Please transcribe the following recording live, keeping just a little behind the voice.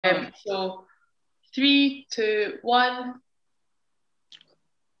So 3, 2, 1.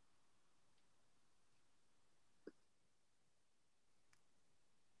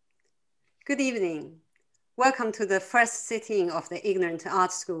 Good evening. Welcome to the first sitting of the Ignorant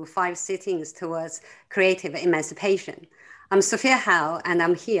Art School 5 Sittings Towards Creative Emancipation. I'm Sophia Howe, and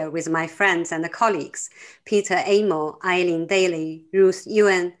I'm here with my friends and colleagues, Peter Amo, Eileen Daly, Ruth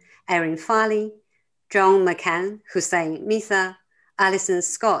Ewan, Erin Farley, John McCann, Hussein Mitha, Alison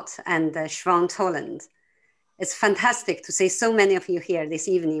Scott, and Siobhan Tolland. It's fantastic to see so many of you here this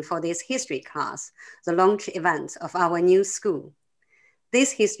evening for this history class, the launch event of our new school.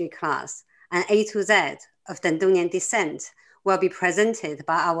 This history class, an A to Z of Dundonian Dissent, will be presented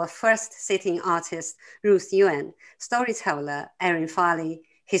by our first sitting artist, Ruth Ewan, storyteller, Erin Farley,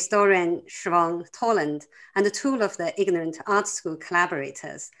 historian, Siobhan Tolland, and two of the Ignorant Art School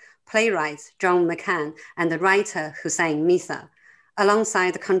collaborators, playwright, John McCann, and the writer, Hussein Mitha,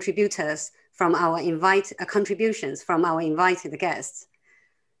 alongside contributors from our contributions from our invited guests.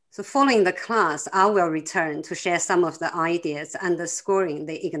 So following the class, I will return to share some of the ideas underscoring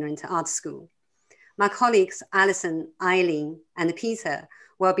the Ignorant Art School. My colleagues, Alison, Eileen, and Peter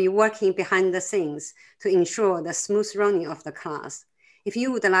will be working behind the scenes to ensure the smooth running of the class. If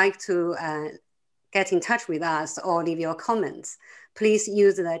you would like to get in touch with us or leave your comments, please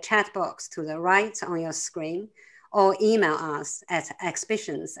use the chat box to the right on your screen or email us at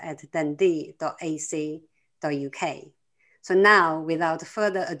exhibitions@dundee.ac.uk. So now, without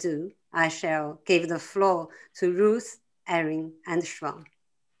further ado, I shall give the floor to Ruth, Erin, and Siobhan.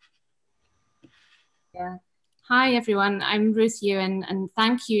 Yeah. Hi, everyone. I'm Ruth Ewan, and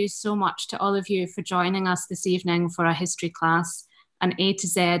thank you so much to all of you for joining us this evening for our history class, an A to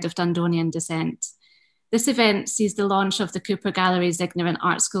Z of Dundonian Dissent. This event sees the launch of the Cooper Gallery's Ignorant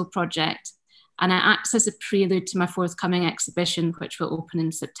Art School project, and it acts as a prelude to my forthcoming exhibition, which will open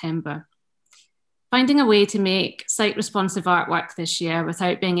in September. Finding a way to make site-responsive artwork this year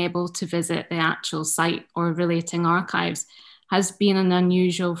without being able to visit the actual site or relating archives has been an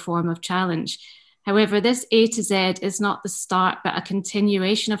unusual form of challenge. However, this A to Z is not the start, but a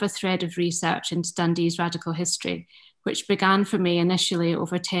continuation of a thread of research into Dundee's radical history, which began for me initially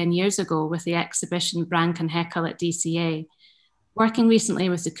over 10 years ago with the exhibition Brank and Heckle at DCA. Working recently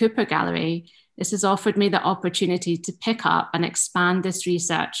with the Cooper Gallery, this has offered me the opportunity to pick up and expand this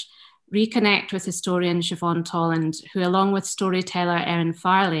research, reconnect with historian Siobhan Tolland, who along with storyteller Erin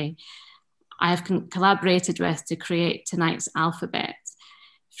Farley, I have collaborated with to create tonight's alphabet.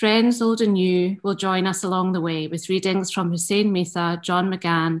 Friends old and new will join us along the way with readings from Hussein Mitha, John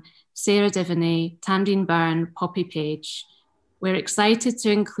McCann, Sarah Diviney, Tam Dean Burn, Poppy Page. We're excited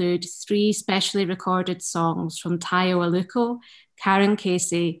to include 3 specially recorded songs from Tayo Aluko, Karan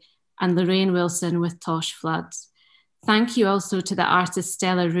Casey, and Lorraine Wilson with Tosh Flood. Thank you also to the artist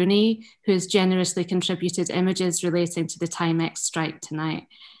Stella Rooney, who has generously contributed images relating to the Timex strike tonight.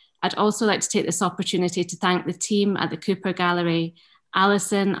 I'd also like to take this opportunity to thank the team at the Cooper Gallery,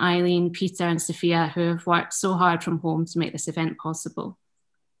 Alison, Eileen, Peter, and Sophia, who have worked so hard from home to make this event possible.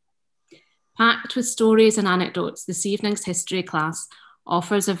 Packed with stories and anecdotes, this evening's history class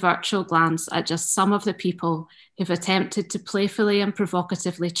offers a virtual glance at just some of the people who've attempted to playfully and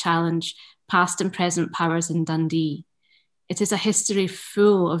provocatively challenge past and present powers in Dundee. It is a history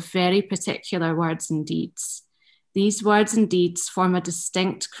full of very particular words and deeds. These words and deeds form a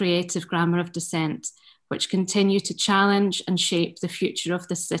distinct creative grammar of dissent, which continue to challenge and shape the future of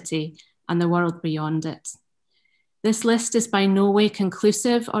the city and the world beyond it. This list is by no way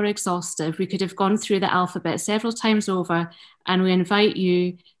conclusive or exhaustive. We could have gone through the alphabet several times over, and we invite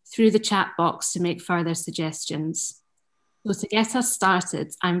you through the chat box to make further suggestions. So to get us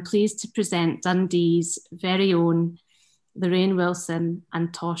started, I'm pleased to present Dundee's very own Lorraine Wilson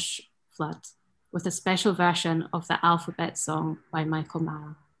and Tosh Flood with a special version of the alphabet song by Michael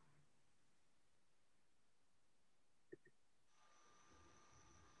Mara.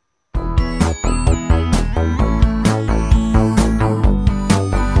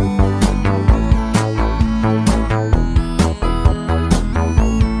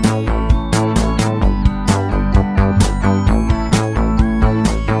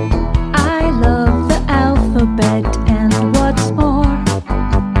 And what's more,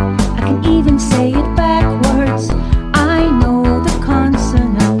 I can even say it backwards. I know the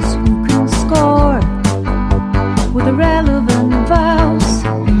consonants.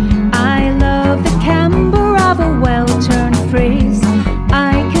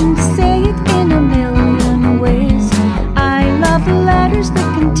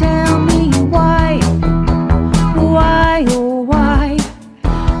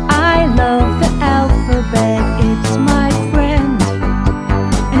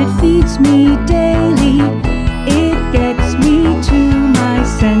 feeds me daily. It gets me to my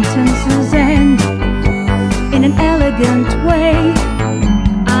sentence's end in an elegant way.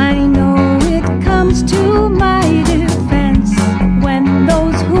 I know it comes to my defense when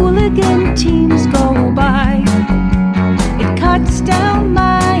those hooligan teams go by. It cuts down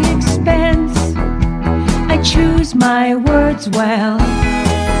my expense. I choose my words well.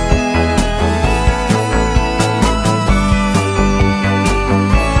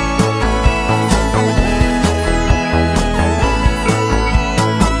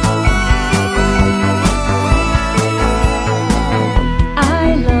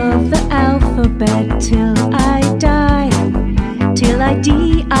 Till I die, till I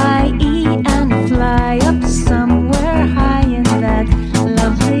D-I-E and fly up somewhere high in that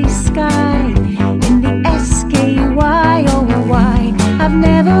lovely sky, in the S-K-Y, oh why, I've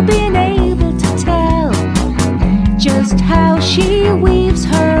never been able to tell just how she weaves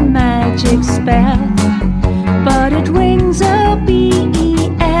her magic spell, but it rings a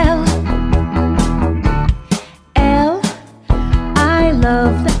B-E-L. L, I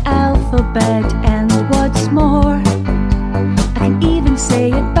love the alphabet, and what's more, I can even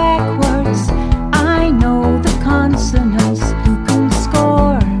say it backwards. I know the consonants who can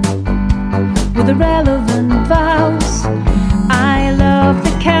score with the relevant vowels. I love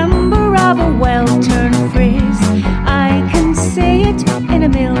the camber of a well-turned phrase. I can say it in a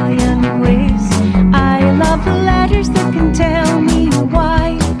million ways. I love the letters that can tell me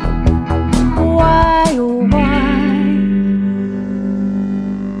why, oh why.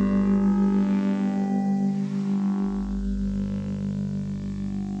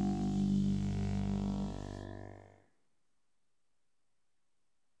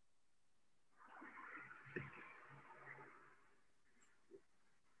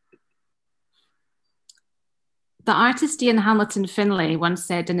 The artist Ian Hamilton Finlay once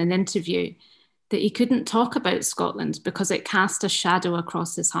said in an interview that he couldn't talk about Scotland because it cast a shadow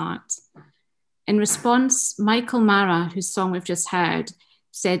across his heart. In response, Michael Mara, whose song we've just heard,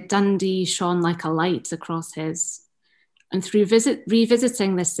 said Dundee shone like a light across his. And through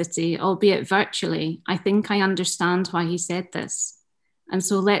revisiting this city, albeit virtually, I think I understand why he said this. And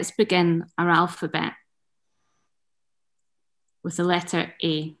so let's begin our alphabet with the letter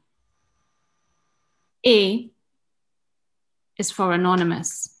A. A is for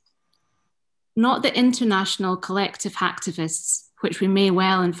anonymous. Not the international collective hacktivists, which we may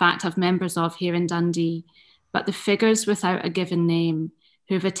well in fact have members of here in Dundee, but the figures without a given name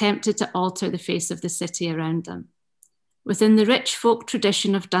who have attempted to alter the face of the city around them. Within the rich folk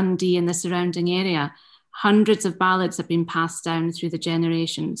tradition of Dundee and the surrounding area, hundreds of ballads have been passed down through the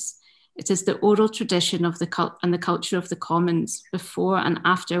generations. It is the oral tradition of the culture of the commons before and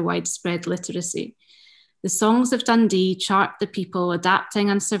after widespread literacy. The songs of Dundee chart the people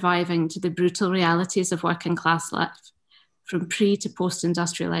adapting and surviving to the brutal realities of working class life, from pre to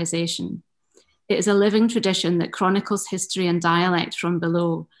post-industrialisation. It is a living tradition that chronicles history and dialect from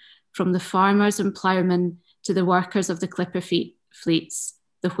below, from the farmers and ploughmen to the workers of the clipper fleets,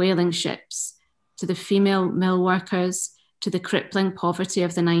 the whaling ships, to the female mill workers, to the crippling poverty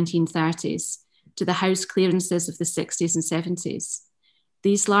of the 1930s, to the house clearances of the 60s and 70s.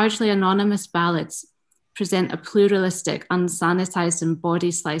 These largely anonymous ballads present a pluralistic, unsanitized and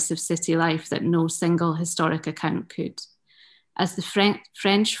body slice of city life that no single historic account could. As the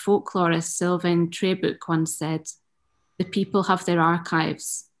French folklorist Sylvain Trébuc once said, the people have their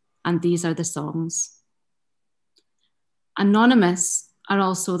archives, and these are the songs. Anonymous are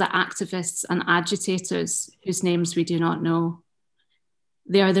also the activists and agitators whose names we do not know.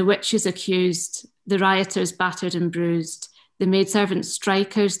 They are the witches accused, the rioters battered and bruised, the maidservant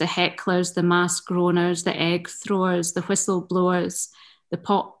strikers, the hecklers, the mass groaners, the egg throwers, the whistle blowers, the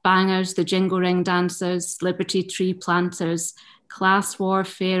pot bangers, the jingle ring dancers, Liberty Tree planters, class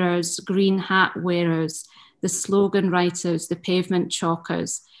warfarers, green hat wearers, the slogan writers, the pavement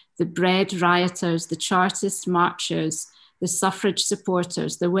chalkers, the bread rioters, the Chartist marchers, the suffrage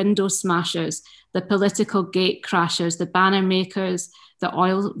supporters, the window smashers, the political gate crashers, the banner makers, the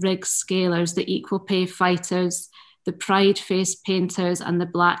oil rig scalers, the equal pay fighters, the pride face painters and the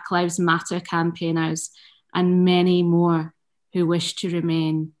Black Lives Matter campaigners, and many more who wish to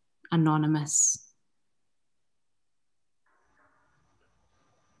remain anonymous.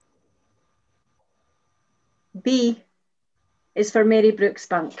 B is for Mary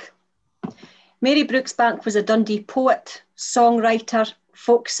Brooksbank. Mary Brooksbank was a Dundee poet, songwriter,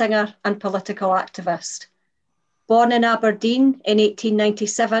 folk singer and political activist. Born in Aberdeen in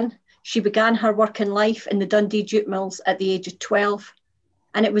 1897, she began her working life in the Dundee jute mills at the age of 12,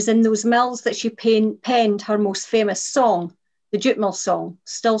 and it was in those mills that she penned her most famous song, the jute mill song,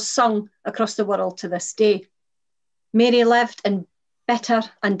 still sung across the world to this day. Mary lived in bitter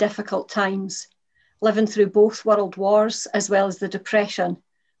and difficult times, living through both world wars as well as the Depression,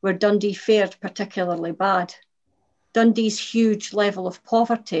 where Dundee fared particularly bad. Dundee's huge level of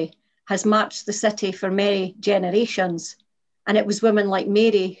poverty has marked the city for many generations, and it was women like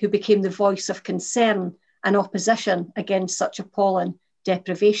Mary who became the voice of concern and opposition against such appalling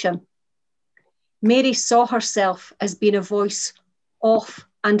deprivation. Mary saw herself as being a voice of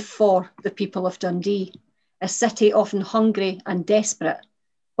and for the people of Dundee, a city often hungry and desperate,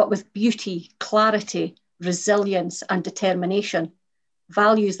 but with beauty, clarity, resilience and determination,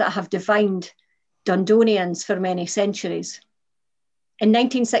 values that have defined Dundonians for many centuries. In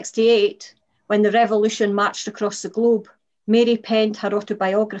 1968, when the revolution marched across the globe, Mary penned her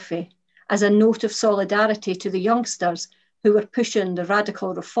autobiography as a note of solidarity to the youngsters who were pushing the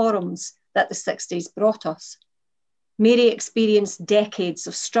radical reforms that the 60s brought us. Mary experienced decades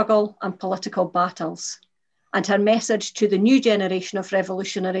of struggle and political battles, and her message to the new generation of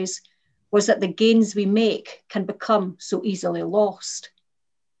revolutionaries was that the gains we make can become so easily lost.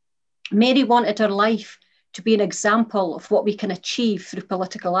 Mary wanted her life to be an example of what we can achieve through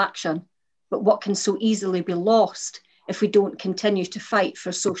political action, but what can so easily be lost if we don't continue to fight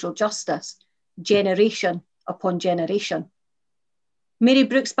for social justice, generation upon generation. Mary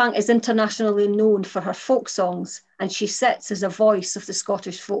Brooksbank is internationally known for her folk songs, and she sits as a voice of the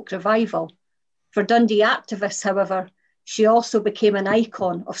Scottish folk revival. For Dundee activists, however, she also became an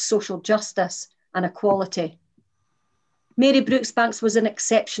icon of social justice and equality. Mary Brooksbank was an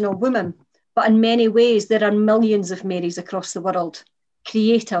exceptional woman, but in many ways there are millions of Marys across the world,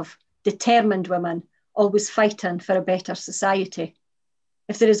 creative, determined women, always fighting for a better society.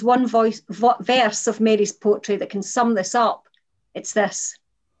 If there is one verse of Mary's poetry that can sum this up, it's this: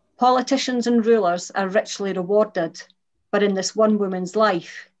 politicians and rulers are richly rewarded, but in this one woman's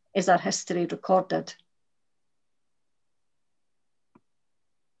life is our history recorded.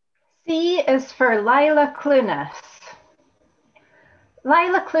 C is for Lila Clunas.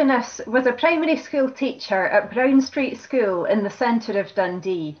 Lila Clunas was a primary school teacher at Brown Street School in the centre of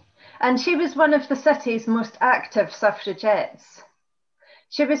Dundee, and she was one of the city's most active suffragettes.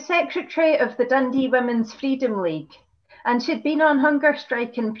 She was secretary of the Dundee Women's Freedom League, and she'd been on hunger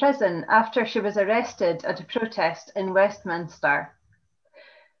strike in prison after she was arrested at a protest in Westminster.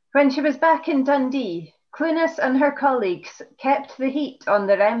 When she was back in Dundee, Clunas and her colleagues kept the heat on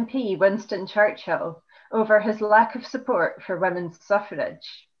their MP, Winston Churchill, over his lack of support for women's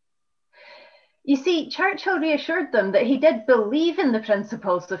suffrage. You see, Churchill reassured them that he did believe in the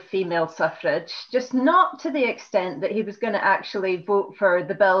principles of female suffrage, just not to the extent that he was going to actually vote for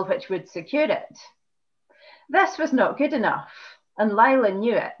the bill which would secure it. This was not good enough, and Lila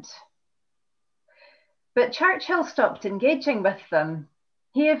knew it. But Churchill stopped engaging with them.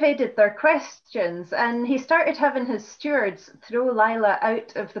 He evaded their questions, and he started having his stewards throw Lila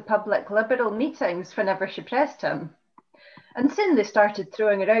out of the public Liberal meetings whenever she pressed him. And soon they started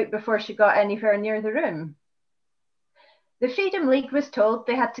throwing her out before she got anywhere near the room. The Freedom League was told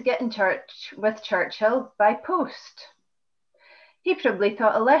they had to get in touch with Churchill by post. He probably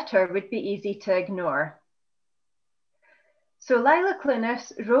thought a letter would be easy to ignore. So Lila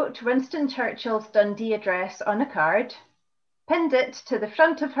Clunas wrote Winston Churchill's Dundee address on a card, pinned it to the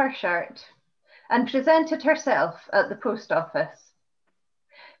front of her shirt, and presented herself at the post office.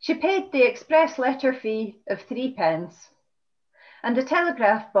 She paid the express letter fee of 3p, and a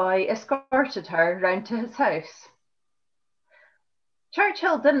telegraph boy escorted her round to his house.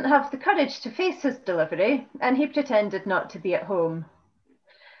 Churchill didn't have the courage to face his delivery, and he pretended not to be at home.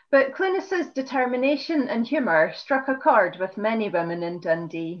 But Clunas's determination and humour struck a chord with many women in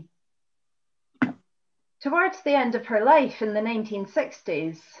Dundee. Towards the end of her life in the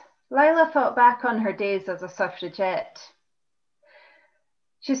 1960s, Lila thought back on her days as a suffragette.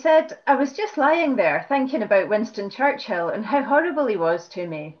 She said, "I was just lying there thinking about Winston Churchill and how horrible he was to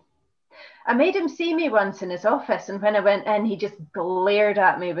me. I made him see me once in his office, and when I went in, he just glared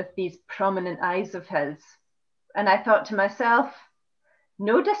at me with these prominent eyes of his. And I thought to myself,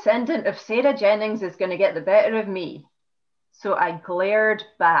 no descendant of Sarah Jennings is going to get the better of me. So I glared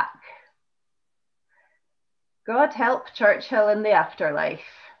back." God help Churchill in the afterlife.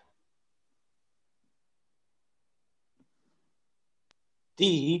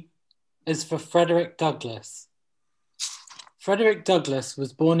 D is for Frederick Douglass. Frederick Douglass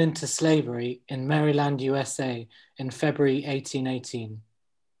was born into slavery in Maryland, USA in February 1818.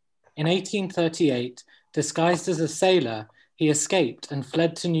 In 1838, disguised as a sailor, he escaped and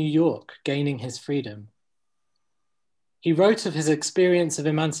fled to New York, gaining his freedom. He wrote of his experience of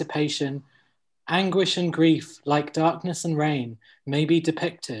emancipation Anguish and grief, like darkness and rain, may be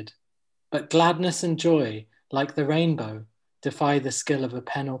depicted, but gladness and joy, like the rainbow, defy the skill of a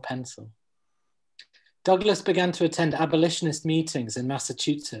pen or pencil. Douglas began to attend abolitionist meetings in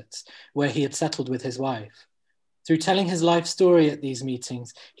Massachusetts, where he had settled with his wife. Through telling his life story at these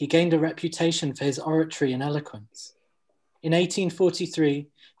meetings, he gained a reputation for his oratory and eloquence. In 1843,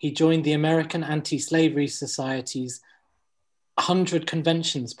 he joined the American Anti-Slavery Society's 100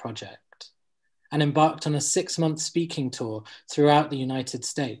 Conventions project and embarked on a 6-month speaking tour throughout the United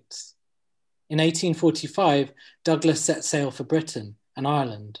States. In 1845, Douglas set sail for Britain and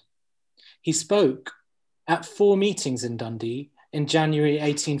Ireland. He spoke at 4 meetings in Dundee in January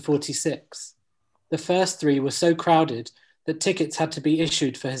 1846. The first 3 were so crowded that tickets had to be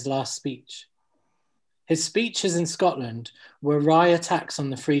issued for his last speech. His speeches in Scotland were wry attacks on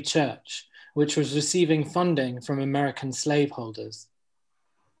the Free Church, which was receiving funding from American slaveholders.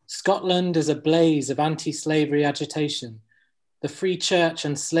 Scotland is a blaze of anti-slavery agitation. The Free Church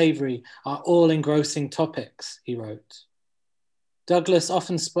and slavery are all engrossing topics, he wrote. Douglas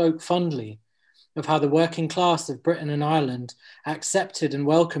often spoke fondly of how the working class of Britain and Ireland accepted and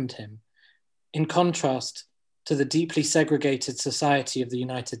welcomed him, in contrast to the deeply segregated society of the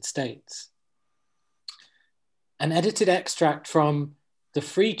United States. An edited extract from The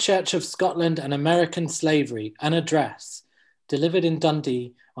Free Church of Scotland and American Slavery, an address, delivered in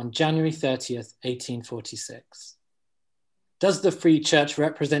Dundee on January 30th, 1846. Does the Free Church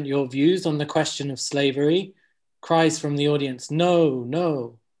represent your views on the question of slavery? Cries from the audience, no,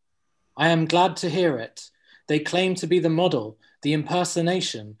 no. I am glad to hear it. They claim to be the model, the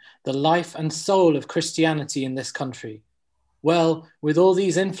impersonation, the life and soul of Christianity in this country. Well, with all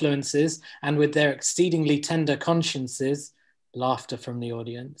these influences and with their exceedingly tender consciences, laughter from the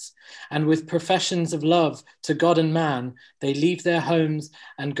audience, and with professions of love to God and man, they leave their homes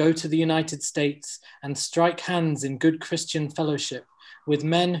and go to the United States and strike hands in good Christian fellowship with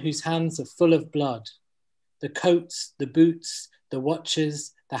men whose hands are full of blood. The coats, the boots, the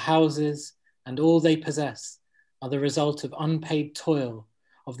watches, the houses, and all they possess are the result of unpaid toil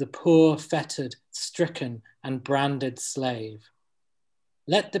of the poor, fettered, stricken, and branded slave.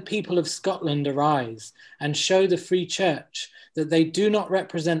 Let the people of Scotland arise and show the Free Church that they do not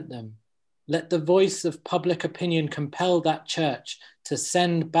represent them. Let the voice of public opinion compel that church to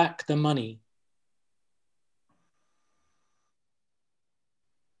send back the money.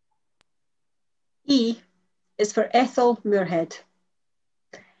 E is for Ethel Muirhead.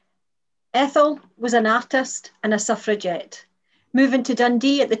 Ethel was an artist and a suffragette. Moving to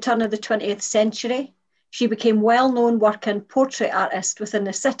Dundee at the turn of the 20th century, she became well-known working portrait artist within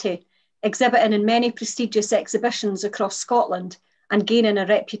the city, exhibiting in many prestigious exhibitions across Scotland and gaining a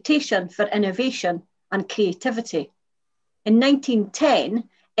reputation for innovation and creativity. In 1910,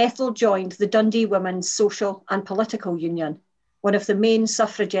 Ethel joined the Dundee Women's Social and Political Union, one of the main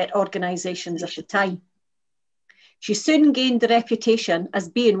suffragette organisations of the time. She soon gained the reputation as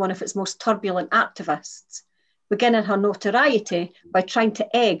being one of its most turbulent activists, beginning her notoriety by trying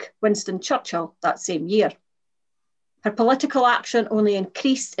to egg Winston Churchill that same year. Her political action only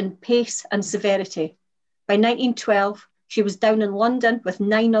increased in pace and severity. By 1912, she was down in London with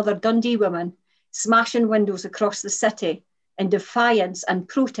 9 other Dundee women, smashing windows across the city in defiance and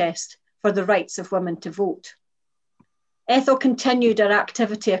protest for the rights of women to vote. Ethel continued her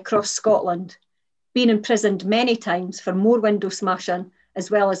activity across Scotland, being imprisoned many times for more window smashing,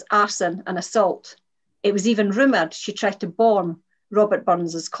 as well as arson and assault. It was even rumoured she tried to bomb Robert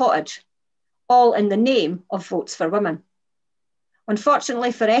Burns's cottage, all in the name of votes for women.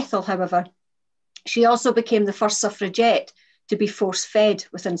 Unfortunately for Ethel, however, she also became the first suffragette to be force-fed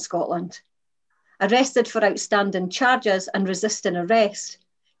within Scotland. Arrested for outstanding charges and resisting arrest,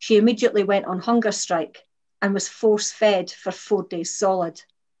 she immediately went on hunger strike and was force-fed for 4 days solid.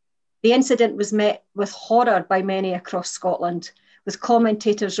 The incident was met with horror by many across Scotland, with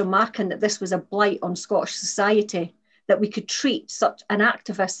commentators remarking that this was a blight on Scottish society, that we could treat such an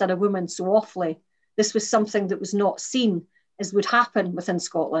activist and a woman so awfully. This was something that was not seen as would happen within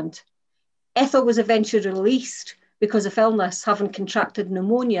Scotland. Ethel was eventually released because of illness, having contracted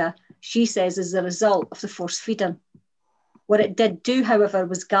pneumonia, she says, as a result of the force feeding. What it did do, however,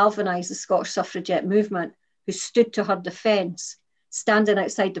 was galvanise the Scottish suffragette movement, who stood to her defence, standing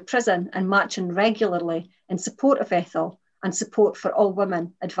outside the prison and marching regularly in support of Ethel and support for all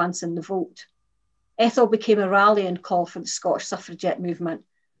women advancing the vote. Ethel became a rallying call for the Scottish suffragette movement,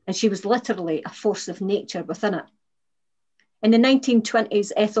 and she was literally a force of nature within it. In the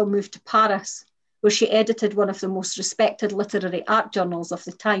 1920s, Ethel moved to Paris, where she edited one of the most respected literary art journals of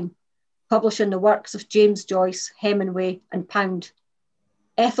the time, publishing the works of James Joyce, Hemingway, and Pound.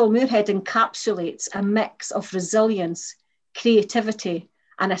 Ethel Moorhead encapsulates a mix of resilience, creativity,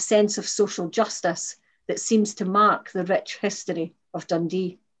 and a sense of social justice that seems to mark the rich history of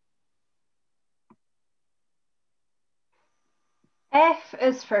Dundee. F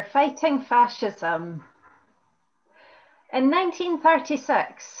is for fighting fascism. In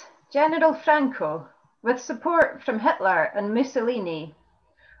 1936, General Franco, with support from Hitler and Mussolini,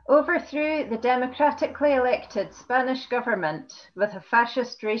 overthrew the democratically elected Spanish government with a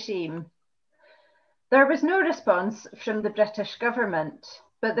fascist regime. There was no response from the British government,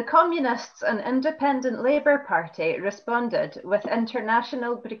 but the Communists and Independent Labour Party responded with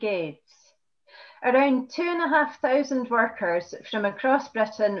international brigades. Around 2,500 workers from across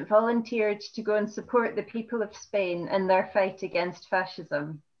Britain volunteered to go and support the people of Spain in their fight against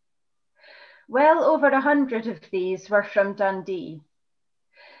fascism. Well over 100 of these were from Dundee.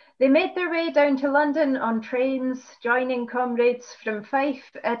 They made their way down to London on trains, joining comrades from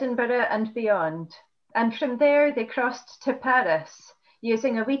Fife, Edinburgh and beyond. And from there they crossed to Paris,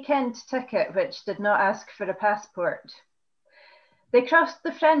 using a weekend ticket which did not ask for a passport. They crossed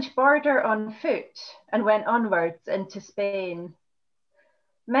the French border on foot and went onwards into Spain.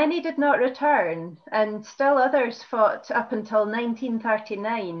 Many did not return, and still others fought up until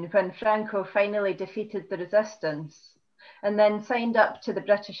 1939, when Franco finally defeated the resistance, and then signed up to the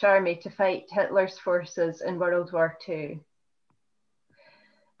British Army to fight Hitler's forces in World War II.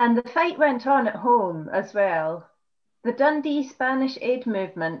 And the fight went on at home as well. The Dundee Spanish aid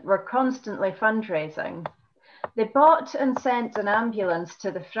movement were constantly fundraising. They bought and sent an ambulance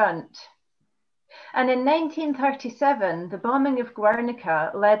to the front. And in 1937, the bombing of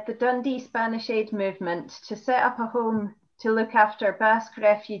Guernica led the Dundee Spanish aid movement to set up a home to look after Basque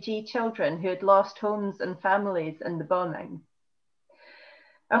refugee children who had lost homes and families in the bombing.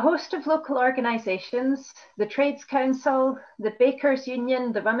 A host of local organisations, the Trades Council, the Bakers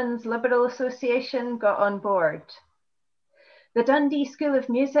Union, the Women's Liberal Association got on board. The Dundee School of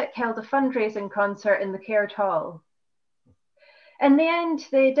Music held a fundraising concert in the Caird Hall. In the end,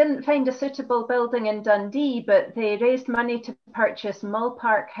 they didn't find a suitable building in Dundee, but they raised money to purchase Mull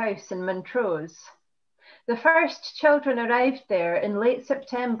Park House in Montrose. The first children arrived there in late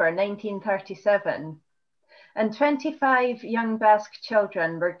September 1937, and 25 young Basque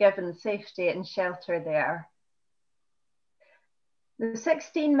children were given safety and shelter there. The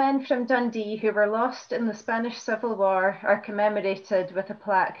 16 men from Dundee who were lost in the Spanish Civil War are commemorated with a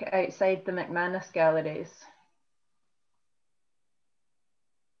plaque outside the McManus Galleries.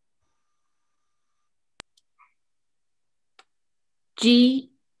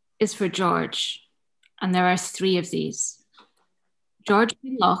 G is for George, and there are 3 of these. George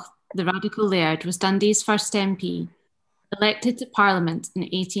Kinloch, the radical laird, was Dundee's first MP, elected to Parliament in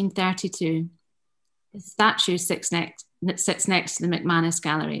 1832. His statue sits next to the McManus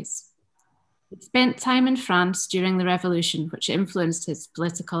Galleries. He spent time in France during the Revolution, which influenced his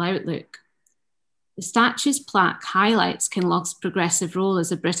political outlook. The statue's plaque highlights Kinloch's progressive role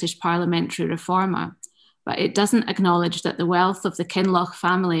as a British parliamentary reformer, but it doesn't acknowledge that the wealth of the Kinloch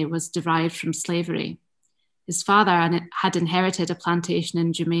family was derived from slavery. His father had inherited a plantation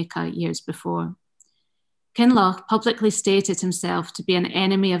in Jamaica years before. Kinloch publicly stated himself to be an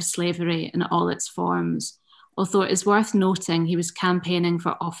enemy of slavery in all its forms, although it is worth noting he was campaigning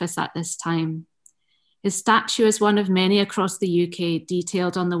for office at this time. His statue is one of many across the UK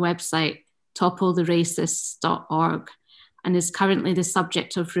detailed on the website toppletherasists.org and is currently the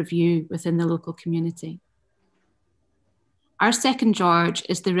subject of review within the local community. Our second George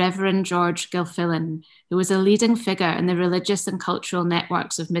is the Reverend George Gilfillan, who was a leading figure in the religious and cultural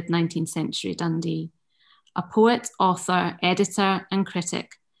networks of mid-19th century Dundee. A poet, author, editor, and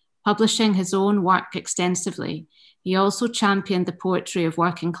critic, publishing his own work extensively, he also championed the poetry of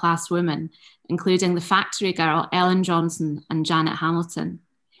working class women, including the factory girl Ellen Johnson and Janet Hamilton.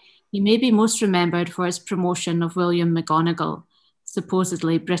 He may be most remembered for his promotion of William McGonagall,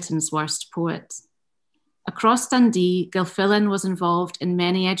 supposedly Britain's worst poet. Across Dundee, Gilfillan was involved in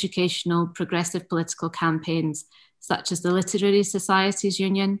many educational, progressive political campaigns, such as the Literary Societies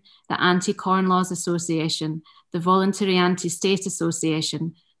Union, the Anti-Corn Laws Association, the Voluntary Anti-State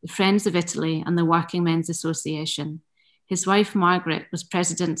Association, the Friends of Italy, and the Working Men's Association. His wife, Margaret, was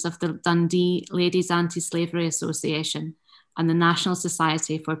president of the Dundee Ladies Anti-Slavery Association and the National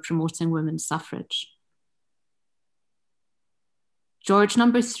Society for Promoting Women's Suffrage. George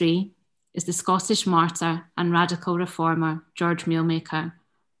number 3 is the Scottish martyr and radical reformer George Mealmaker,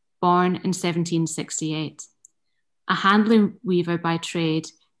 born in 1768. A handloom weaver by trade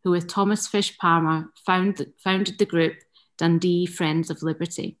who with Thomas Fish Palmer founded the group Dundee Friends of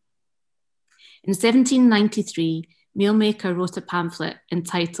Liberty. In 1793, Mealmaker wrote a pamphlet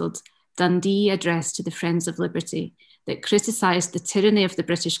entitled Dundee Address to the Friends of Liberty that criticised the tyranny of the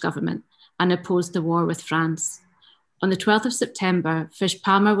British government and opposed the war with France. On the 12th of September, Fish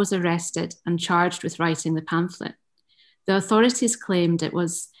Palmer was arrested and charged with writing the pamphlet. The authorities claimed it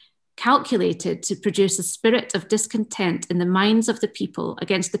was calculated to produce a spirit of discontent in the minds of the people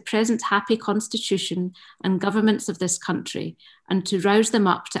against the present happy constitution and governments of this country, and to rouse them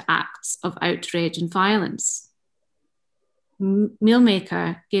up to acts of outrage and violence.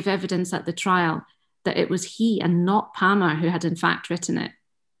 Mealmaker gave evidence at the trial that it was he and not Palmer who had in fact written it.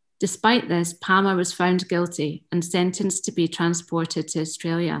 Despite this, Palmer was found guilty and sentenced to be transported to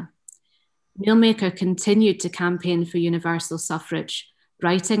Australia. Mealmaker continued to campaign for universal suffrage,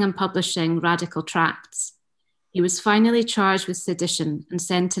 writing and publishing radical tracts. He was finally charged with sedition and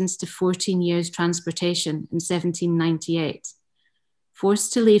sentenced to 14 years transportation in 1798.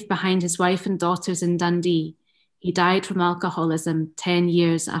 Forced to leave behind his wife and daughters in Dundee, he died from alcoholism 10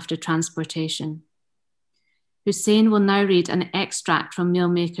 years after transportation. Hussein will now read an extract from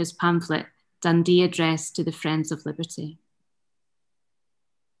Mealmaker's pamphlet, Dundee Address to the Friends of Liberty.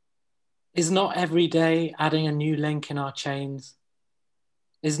 Is not every day adding a new link in our chains?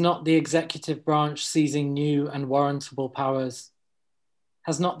 Is not the executive branch seizing new and warrantable powers?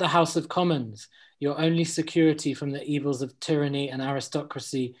 Has not the House of Commons, your only security from the evils of tyranny and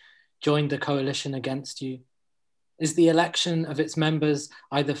aristocracy, joined the coalition against you? Is the election of its members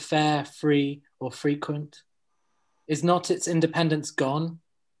either fair, free, or frequent? Is not its independence gone,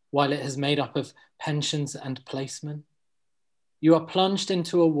 while it is made up of pensions and placemen? You are plunged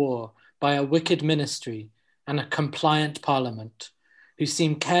into a war by a wicked ministry and a compliant parliament, who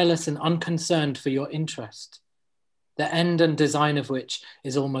seem careless and unconcerned for your interest, the end and design of which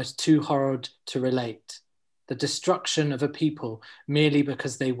is almost too horrid to relate, the destruction of a people merely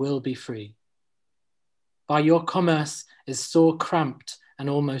because they will be free. By your commerce is sore cramped and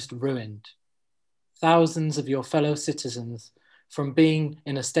almost ruined. Thousands of your fellow citizens, from being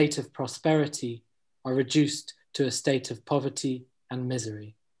in a state of prosperity, are reduced to a state of poverty and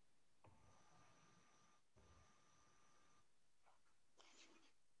misery.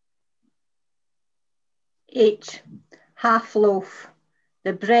 H. Half loaf,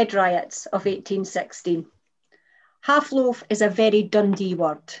 the bread riots of 1816. Half loaf is a very Dundee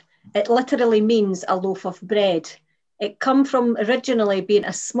word. It literally means a loaf of bread. It come from originally being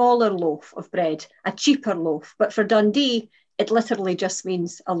a smaller loaf of bread, a cheaper loaf, but for Dundee, it literally just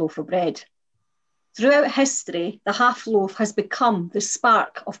means a loaf of bread. Throughout history, the half loaf has become the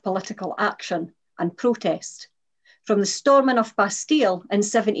spark of political action and protest. From the storming of Bastille in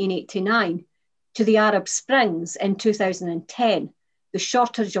 1789 to the Arab Springs in 2010, the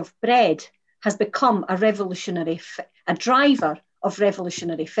shortage of bread has become a driver of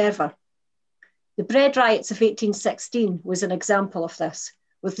revolutionary fervour. The bread riots of 1816 was an example of this,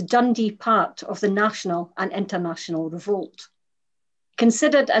 with Dundee part of the national and international revolt.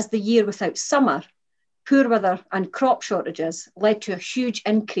 Considered as the year without summer, poor weather and crop shortages led to a huge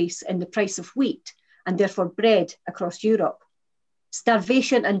increase in the price of wheat and therefore bread across Europe.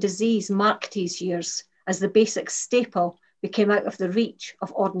 Starvation and disease marked these years as the basic staple became out of the reach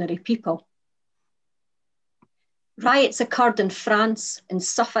of ordinary people. Riots occurred in France, in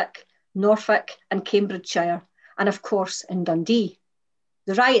Suffolk, Norfolk and Cambridgeshire, and of course in Dundee.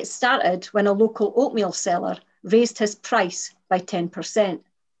 The riots started when a local oatmeal seller raised his price by 10%.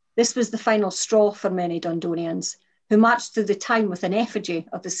 This was the final straw for many Dundonians, who marched through the town with an effigy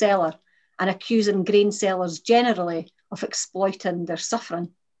of the seller and accusing grain sellers generally of exploiting their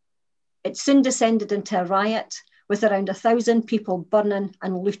suffering. It soon descended into a riot, with around 1,000 people burning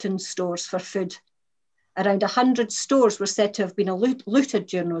and looting stores for food. Around 100 stores were said to have been looted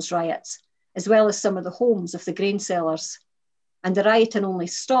during those riots, as well as some of the homes of the grain sellers. And the rioting only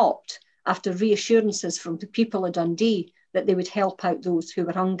stopped after reassurances from the people of Dundee that they would help out those who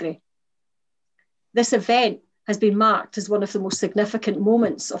were hungry. This event has been marked as one of the most significant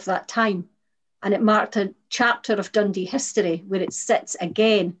moments of that time, and it marked a chapter of Dundee history where it sits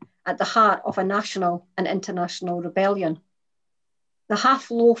again at the heart of a national and international rebellion. The half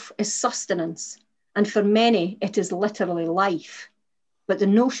loaf is sustenance, and for many it is literally life. But the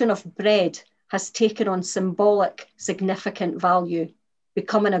notion of bread has taken on symbolic, significant value,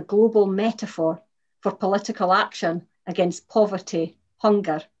 becoming a global metaphor for political action against poverty,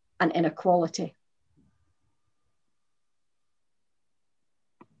 hunger, and inequality.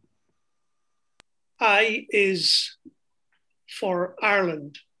 I is for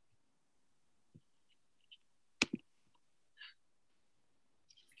Ireland.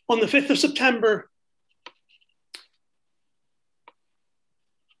 On the 5th of September,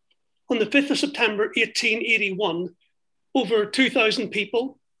 on the 5th of September 1881, over 2,000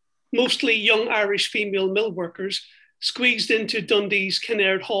 people, mostly young Irish female mill workers, squeezed into Dundee's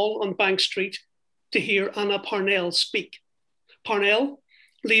Kinnaird Hall on Bank Street to hear Anna Parnell speak. Parnell,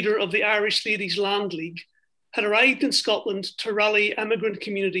 leader of the Irish Ladies' Land League, had arrived in Scotland to rally emigrant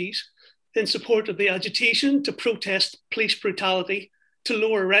communities in support of the agitation to protest police brutality, to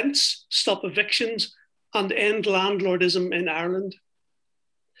lower rents, stop evictions, and end landlordism in Ireland.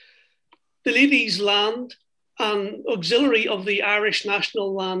 The Ladies' Land, an auxiliary of the Irish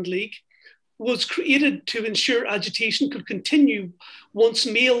National Land League, was created to ensure agitation could continue once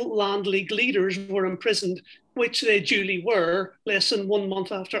male Land League leaders were imprisoned, which they duly were, less than 1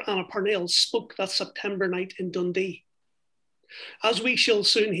 month after Anna Parnell spoke that September night in Dundee. As we shall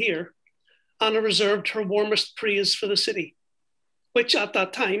soon hear, Anna reserved her warmest praise for the city, which at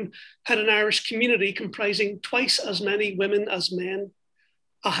that time had an Irish community comprising twice as many women as men,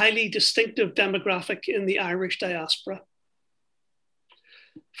 a highly distinctive demographic in the Irish diaspora.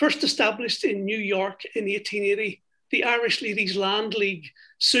 First established in New York in 1880, the Irish Ladies' Land League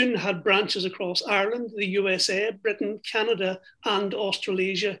soon had branches across Ireland, the USA, Britain, Canada, and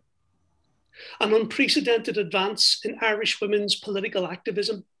Australasia. An unprecedented advance in Irish women's political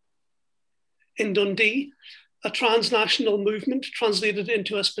activism. In Dundee, a transnational movement translated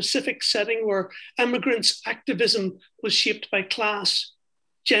into a specific setting where emigrants' activism was shaped by class,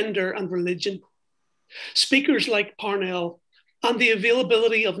 gender, and religion. Speakers like Parnell and the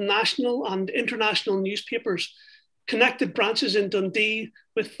availability of national and international newspapers connected branches in Dundee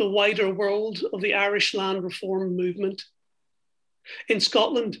with the wider world of the Irish land reform movement. In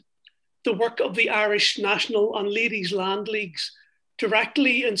Scotland, the work of the Irish National and Ladies' Land Leagues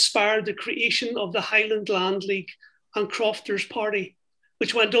directly inspired the creation of the Highland Land League and Crofters Party,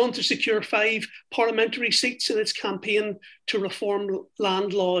 which went on to secure 5 parliamentary seats in its campaign to reform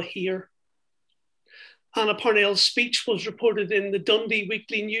land law here. Anna Parnell's speech was reported in the Dundee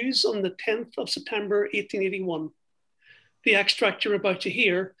Weekly News on the 10th of September 1881. The extract you're about to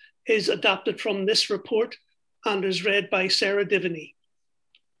hear is adapted from this report and is read by Sarah Diviney.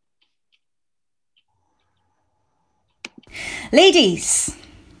 Ladies,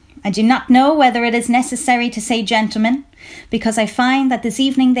 I do not know whether it is necessary to say gentlemen, because I find that this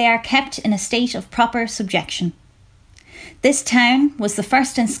evening they are kept in a state of proper subjection. This town was the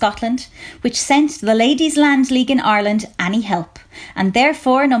first in Scotland which sent the Ladies' Land League in Ireland any help, and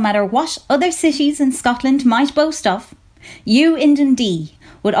therefore, no matter what other cities in Scotland might boast of, you in Dundee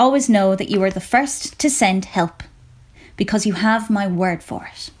would always know that you were the first to send help, because you have my word for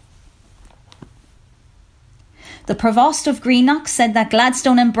it. The Provost of Greenock said that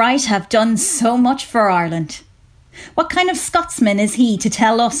Gladstone and Bright have done so much for Ireland. What kind of Scotsman is he to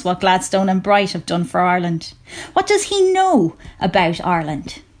tell us what Gladstone and Bright have done for Ireland? What does he know about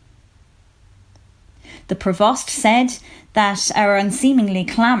Ireland? The Provost said that our unseemly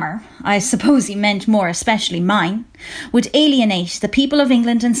clamour, I suppose he meant more especially mine, would alienate the people of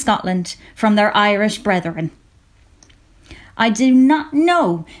England and Scotland from their Irish brethren. I do not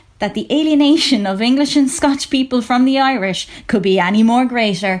know that the alienation of English and Scotch people from the Irish could be any more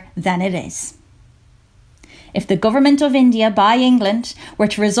greater than it is. If the government of India by England were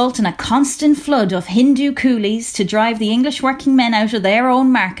to result in a constant flood of Hindu coolies to drive the English working men out of their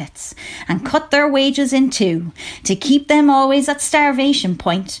own markets and cut their wages in two to keep them always at starvation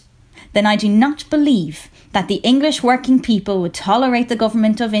point, then I do not believe that the English working people would tolerate the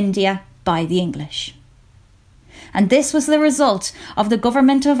government of India by the English. And this was the result of the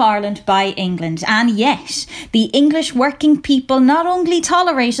government of Ireland by England. And yet, the English working people not only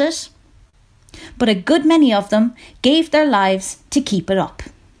tolerate it, but a good many of them gave their lives to keep it up.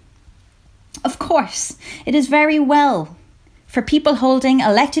 Of course, it is very well for people holding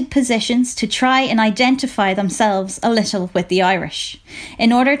elected positions to try and identify themselves a little with the Irish,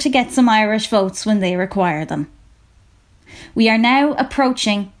 in order to get some Irish votes when they require them. We are now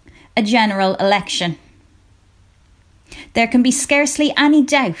approaching a general election. There can be scarcely any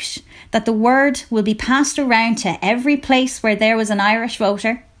doubt that the word will be passed around to every place where there was an Irish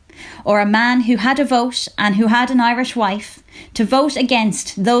voter, or a man who had a vote and who had an Irish wife, to vote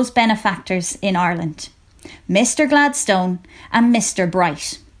against those benefactors in Ireland, Mr. Gladstone and Mr.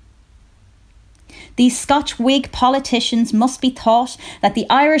 Bright. These Scotch Whig politicians must be taught that the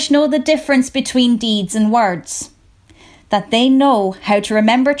Irish know the difference between deeds and words, that they know how to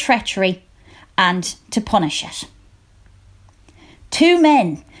remember treachery and to punish it. 2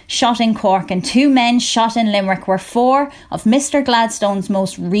 men shot in Cork and 2 men shot in Limerick were 4 of Mr. Gladstone's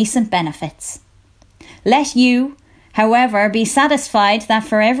most recent benefits. Let you, however, be satisfied that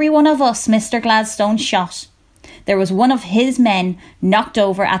for every one of us Mr. Gladstone shot, there was one of his men knocked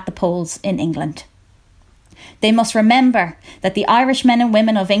over at the polls in England. They must remember that the Irish men and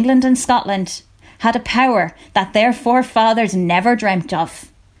women of England and Scotland had a power that their forefathers never dreamt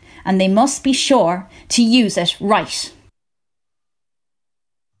of, and they must be sure to use it right.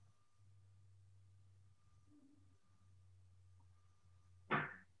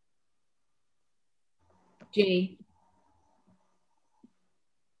 J.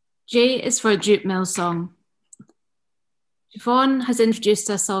 J is for a jute mill song. Siobhan has introduced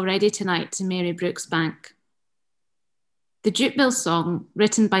us already tonight to Mary Brooksbank. The jute mill song,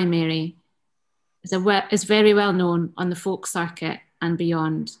 written by Mary, is very well known on the folk circuit and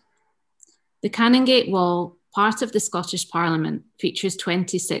beyond. The Canongate Wall, part of the Scottish Parliament, features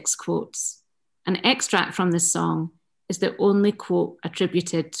 26 quotes. An extract from this song is the only quote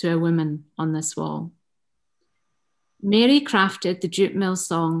attributed to a woman on this wall. Mary crafted the jute mill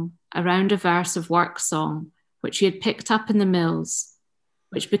song around a verse of work song, which she had picked up in the mills,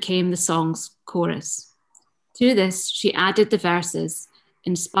 which became the song's chorus. To this, she added the verses,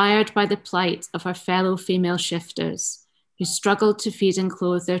 inspired by the plight of her fellow female shifters, who struggled to feed and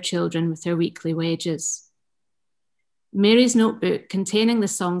clothe their children with their weekly wages. Mary's notebook containing the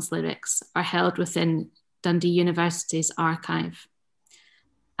song's lyrics are held within Dundee University's archive.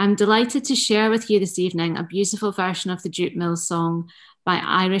 I'm delighted to share with you this evening a beautiful version of the jute mill song by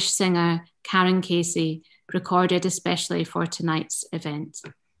Irish singer Karan Casey, recorded especially for tonight's event.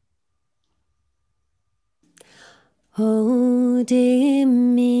 Oh dear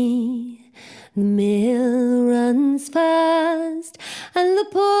me, the mill runs fast, and the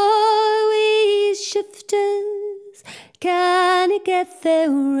poor wee shifters can't get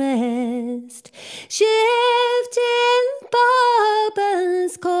their rest. Shifting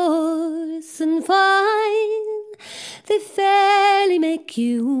barbers coarse and fine, they fairly make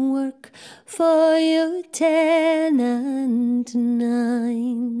you work for your 10 and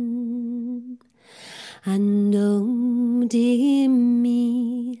 9. And oh dear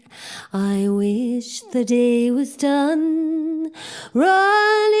me, I wish the day was done.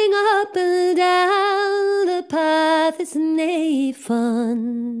 Running up and down the path is nae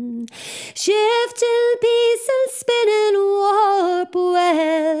fun. Shifting pieces, spinning warp,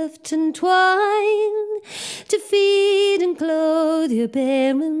 weft and twine, to feed and clothe your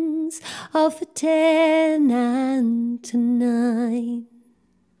parents of a 10 and 9.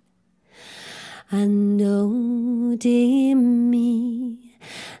 And oh dear me,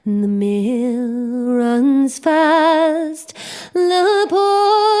 the mill runs fast, the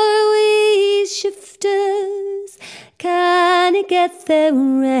poor wee shifters can't get their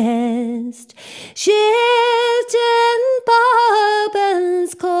rest. Shifting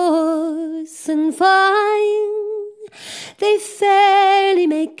barbers coarse and fine, they fairly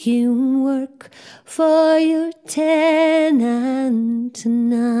make you work for your 10 and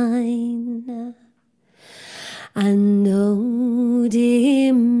 9. And oh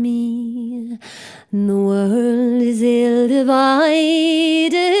dear me, the world is ill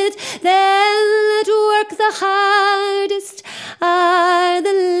divided. Them that work the hardest are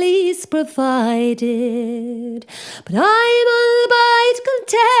the least provided. But I'm albeit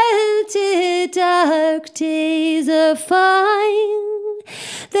contented, dark days are fine.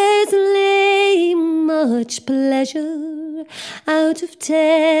 There's nae much pleasure out of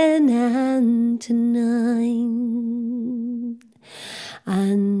 10 and 9.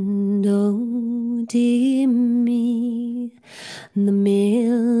 And oh dear me, the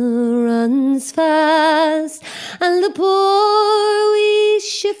mill runs fast, and the poor wee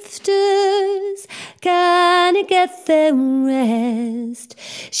shifters can't get their rest.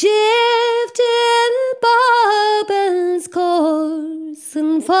 Shifting barbers coarse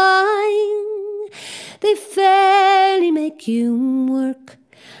and fine, they fairly make you work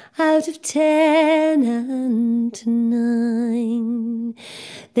out of 10 and 9.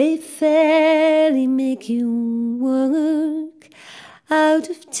 They fairly make you work out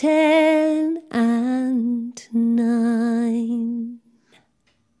of 10 and 9.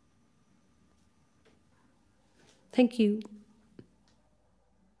 Thank you.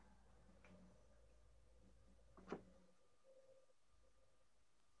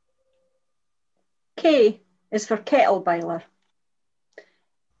 K is for kettle boiler.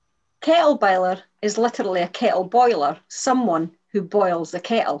 Kettle boiler is literally a kettle boiler, someone who boils the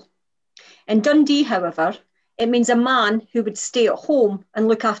kettle. In Dundee, however, it means a man who would stay at home and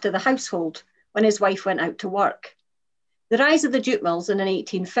look after the household when his wife went out to work. The rise of the jute mills in the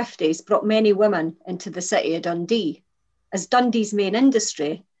 1850s brought many women into the city of Dundee. As Dundee's main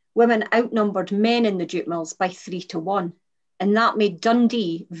industry, women outnumbered men in the jute mills by 3 to 1, and that made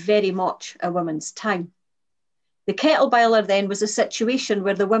Dundee very much a woman's town. The kettle boiler then was a situation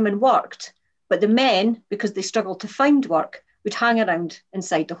where the women worked, but the men, because they struggled to find work, would hang around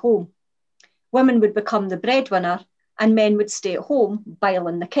inside the home. Women would become the breadwinner and men would stay at home,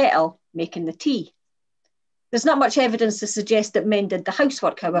 boiling the kettle, making the tea. There's not much evidence to suggest that men did the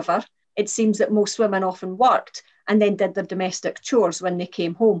housework, however. It seems that most women often worked and then did their domestic chores when they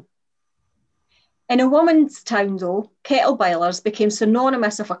came home. In a woman's town, though, kettle boilers became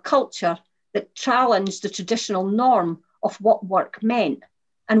synonymous of a culture that challenged the traditional norm of what work meant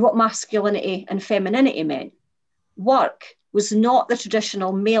and what masculinity and femininity meant. Work was not the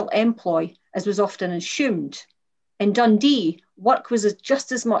traditional male employ, as was often assumed. In Dundee, work was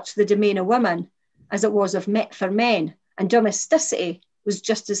just as much the domain of women as it was for men, and domesticity was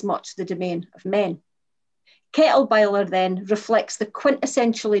just as much the domain of men. Kettle boiler then reflects the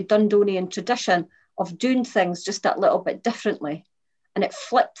quintessentially Dundonian tradition of doing things just that little bit differently, and it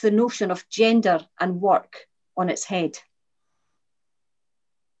flipped the notion of gender and work on its head.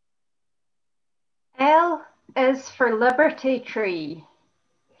 L is for Liberty Tree.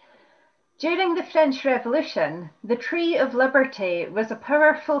 During the French Revolution, the Tree of Liberty was a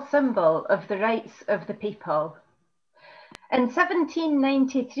powerful symbol of the rights of the people. In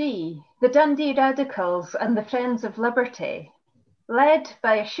 1793, the Dundee Radicals and the Friends of Liberty, led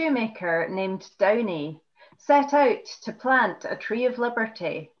by a shoemaker named Downey, set out to plant a Tree of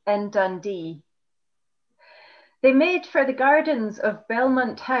Liberty in Dundee. They made for the gardens of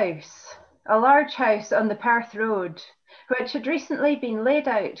Belmont House, a large house on the Perth Road, which had recently been laid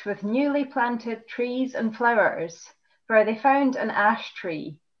out with newly planted trees and flowers, where they found an ash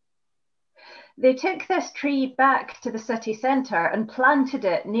tree. They took this tree back to the city centre and planted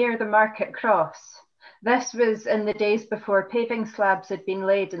it near the Market Cross. This was in the days before paving slabs had been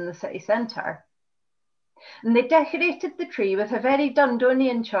laid in the city centre. And they decorated the tree with a very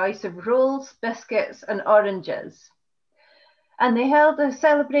Dundonian choice of rolls, biscuits and oranges. And they held a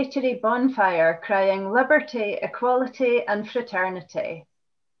celebratory bonfire crying liberty, equality and fraternity.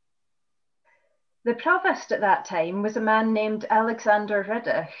 The provost at that time was a man named Alexander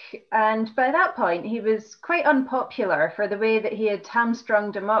Riddick, and by that point he was quite unpopular for the way that he had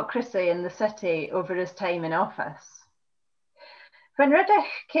hamstrung democracy in the city over his time in office. When Riddick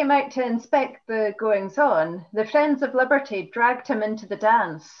came out to inspect the goings-on, the Friends of Liberty dragged him into the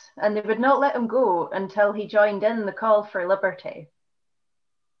dance, and they would not let him go until he joined in the call for liberty.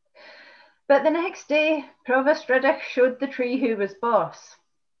 But the next day, Provost Riddick showed the tree who was boss.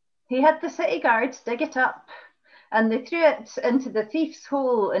 He had the city guards dig it up, and they threw it into the Thief's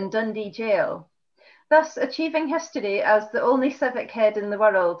Hole in Dundee Jail, thus achieving history as the only civic head in the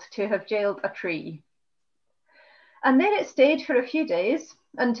world to have jailed a tree. And there it stayed for a few days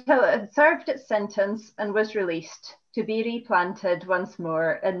until it had served its sentence and was released to be replanted once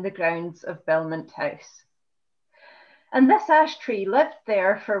more in the grounds of Belmont House. And this ash tree lived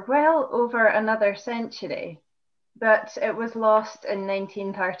there for well over another century, but it was lost in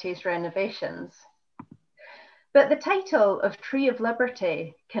 1930s renovations. But the title of Tree of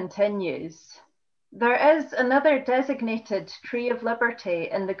Liberty continues. There is another designated Tree of Liberty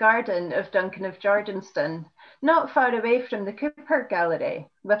in the garden of Duncan of Jordanstone, not far away from the Cooper Gallery,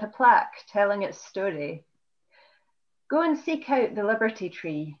 with a plaque telling its story. Go and seek out the Liberty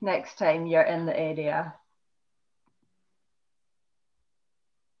Tree next time you're in the area.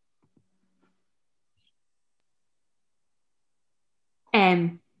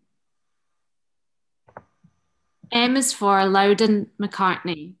 M is for Loudon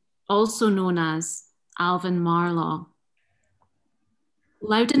McCartney, also known as Alvin Marlaw.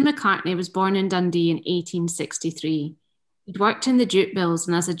 Loudon McCartney was born in Dundee in 1863. He'd worked in the jute bills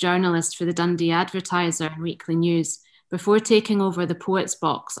and as a journalist for the Dundee Advertiser and Weekly News before taking over the Poets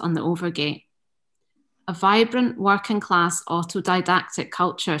Box on the Overgate. A vibrant working-class autodidactic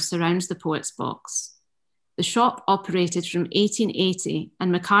culture surrounds the Poets Box. The shop operated from 1880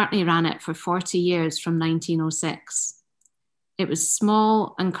 and McCartney ran it for 40 years from 1906. It was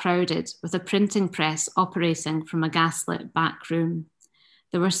small and crowded, with a printing press operating from a gaslit back room.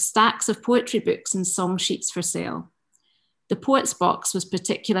 There were stacks of poetry books and song sheets for sale. The Poets Box was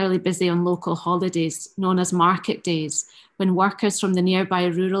particularly busy on local holidays, known as market days, when workers from the nearby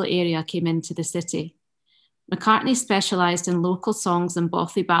rural area came into the city. McCartney specialised in local songs and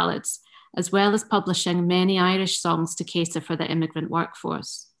bothy ballads, as well as publishing many Irish songs to cater for the immigrant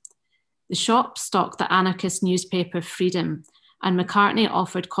workforce. The shop stocked the anarchist newspaper Freedom, and McCartney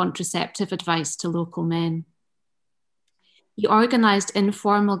offered contraceptive advice to local men. He organised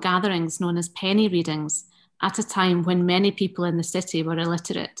informal gatherings known as penny readings at a time when many people in the city were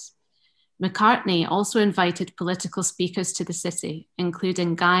illiterate. McCartney also invited political speakers to the city,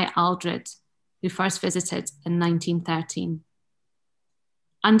 including Guy Aldred, who first visited in 1913.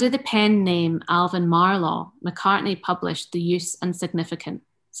 Under the pen name Alvin Marlaw, McCartney published The Use and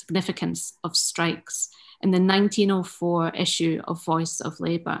Significance of Strikes in the 1904 issue of Voice of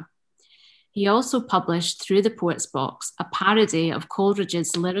Labour. He also published Through the Poet's Box, a parody of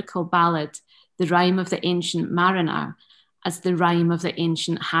Coleridge's lyrical ballad, The Rime of the Ancient Mariner, as The Rime of the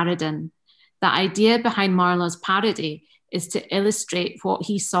Ancient Harridan. The idea behind Marlaw's parody is to illustrate what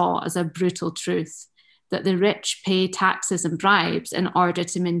he saw as a brutal truth, that the rich pay taxes and bribes in order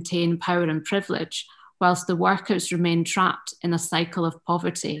to maintain power and privilege, whilst the workers remain trapped in a cycle of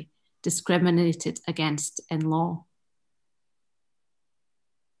poverty, discriminated against in law.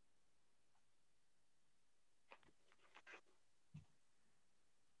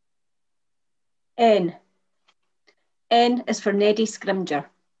 N. N is for Neddy Scrimgeour.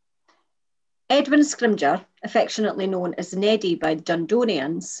 Edwin Scrimgeour, affectionately known as Neddy by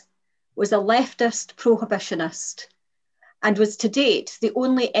Dundonians, was a leftist prohibitionist and was to date the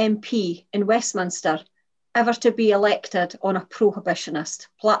only MP in Westminster ever to be elected on a prohibitionist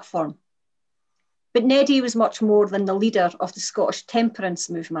platform. But Neddy was much more than the leader of the Scottish temperance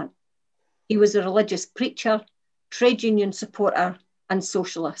movement. He was a religious preacher, trade union supporter, and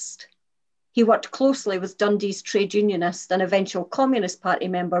socialist. He worked closely with Dundee's trade unionist and eventual Communist Party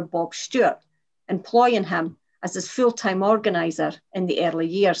member Bob Stewart, employing him as his full-time organiser in the early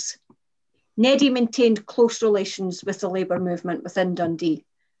years. Neddy maintained close relations with the Labour movement within Dundee,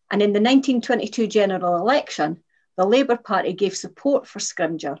 and in the 1922 general election, the Labour Party gave support for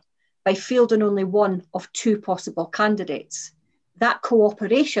Scrimgeour by fielding only one of two possible candidates. That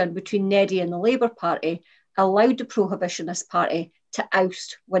cooperation between Neddy and the Labour Party allowed the Prohibitionist Party to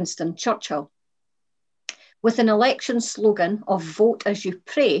oust Winston Churchill. With an election slogan of "Vote as you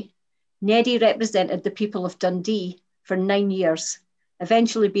pray," Neddy represented the people of Dundee for 9 years,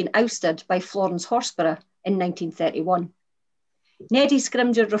 eventually being ousted by Florence Horsburgh in 1931. Neddy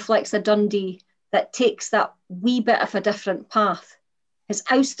Scrimgeour reflects a Dundee that takes that wee bit of a different path. His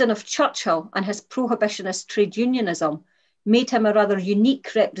ousting of Churchill and his prohibitionist trade unionism made him a rather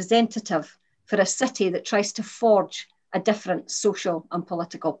unique representative for a city that tries to forge a different social and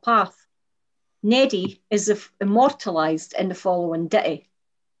political path. Neddy is immortalised in the following ditty.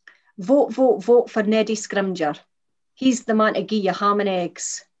 Vote, vote, vote for Neddy Scrimgeour. He's the man to gie you ham and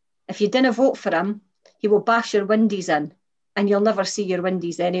eggs. If you dinna vote for him, he will bash your windies in, and you'll never see your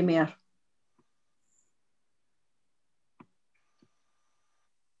windies anymore.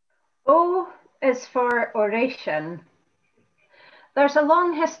 O is for oration. There's a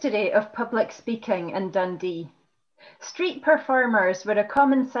long history of public speaking in Dundee. Street performers were a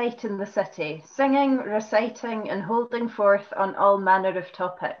common sight in the city, singing, reciting and holding forth on all manner of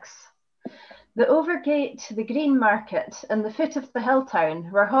topics. The Overgate, the Green Market and the foot of the hill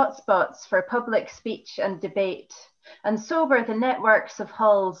town were hotspots for public speech and debate, and so were the networks of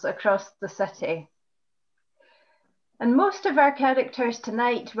halls across the city. And most of our characters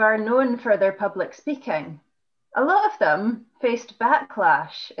tonight were known for their public speaking. A lot of them faced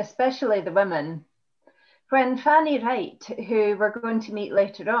backlash, especially the women. When Fanny Wright, who we're going to meet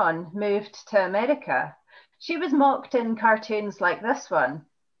later on, moved to America, she was mocked in cartoons like this one.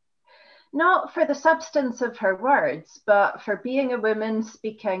 Not for the substance of her words, but for being a woman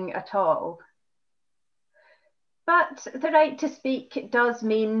speaking at all. But the right to speak does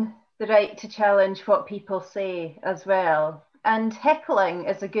mean the right to challenge what people say as well. And heckling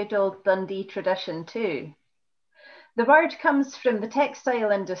is a good old Dundee tradition too. The word comes from the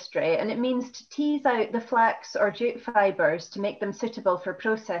textile industry and it means to tease out the flax or jute fibres to make them suitable for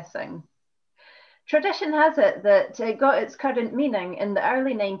processing. Tradition has it that it got its current meaning in the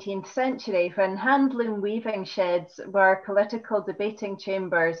early 19th century when handloom weaving sheds were political debating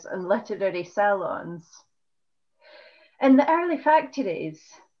chambers and literary salons. In the early factories,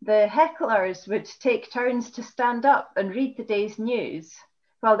 the hecklers would take turns to stand up and read the day's news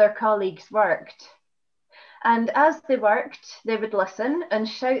while their colleagues worked. And as they worked, they would listen and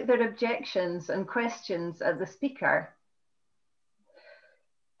shout their objections and questions at the speaker.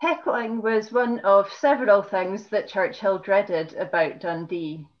 Heckling was one of several things that Churchill dreaded about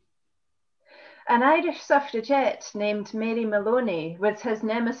Dundee. An Irish suffragette named Mary Maloney was his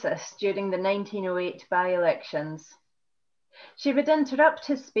nemesis during the 1908 by-elections. She would interrupt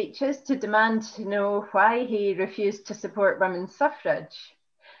his speeches to demand to know why he refused to support women's suffrage.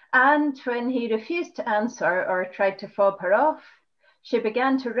 And when he refused to answer or tried to fob her off, she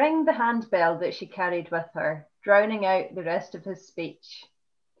began to ring the handbell that she carried with her, drowning out the rest of his speech.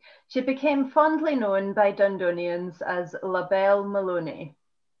 She became fondly known by Dundonians as La Belle Maloney.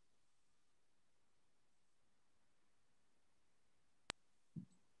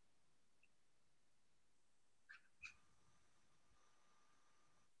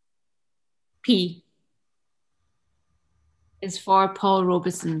 P is for Paul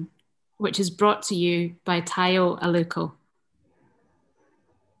Robeson, which is brought to you by Tayo Aluko.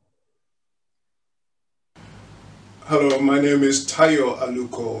 Hello, my name is Tayo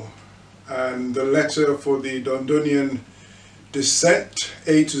Aluko, and the letter for the Dundonian Dissent,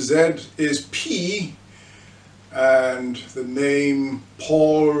 A to Z, is P, and the name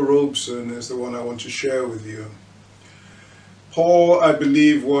Paul Robeson is the one I want to share with you. Paul, I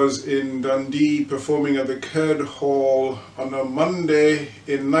believe, was in Dundee performing at the Caird Hall on a Monday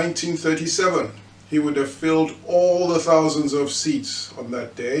in 1937. He would have filled all the thousands of seats on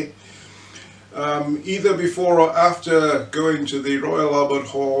that day. Either before or after going to the Royal Albert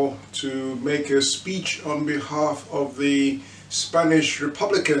Hall to make a speech on behalf of the Spanish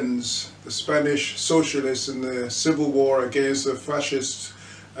Republicans, the Spanish socialists in the civil war against the fascist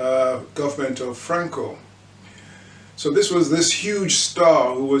government of Franco. So this was this huge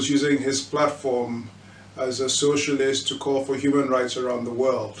star who was using his platform as a socialist to call for human rights around the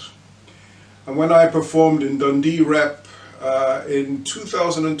world. And when I performed in Dundee Rep in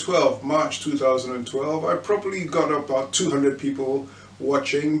 2012, March 2012, I probably got about 200 people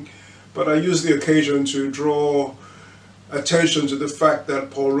watching, but I used the occasion to draw attention to the fact that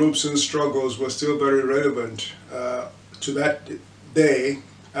Paul Robeson's struggles were still very relevant to that day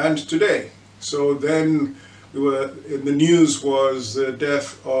and today. So then in the news was the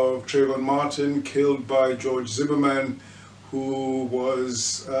death of Trayvon Martin, killed by George Zimmerman, who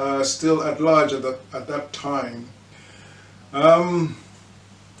was still at large at that time.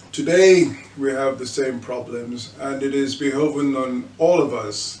 Today we have the same problems, and it is beholden on all of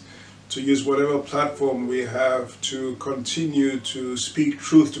us to use whatever platform we have to continue to speak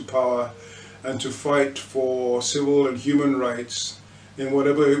truth to power and to fight for civil and human rights in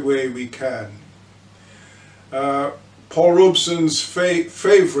whatever way we can. Paul Robeson's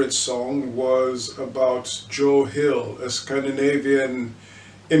favorite song was about Joe Hill, a Scandinavian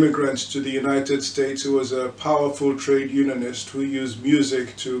immigrant to the United States who was a powerful trade unionist who used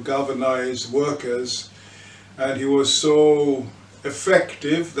music to galvanize workers, and he was so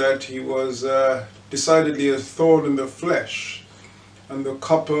effective that he was decidedly a thorn in the flesh, and the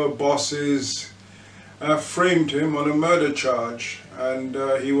copper bosses framed him on a murder charge, and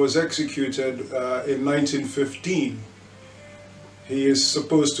he was executed in 1915. He is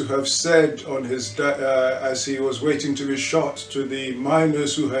supposed to have said on his as he was waiting to be shot to the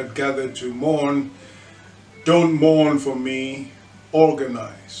miners who had gathered to mourn, "Don't mourn for me,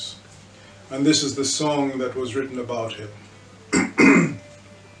 organize." And this is the song that was written about him.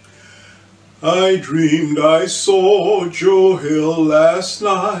 I dreamed I saw Joe Hill last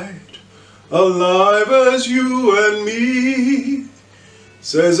night, alive as you and me.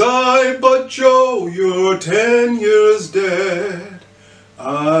 Says I, but Joe, you're 10 years dead.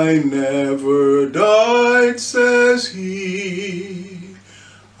 I never died, says he.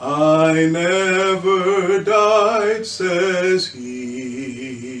 I never died, says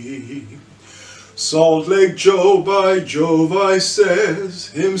he. Salt Lake Joe, by Jove, I says,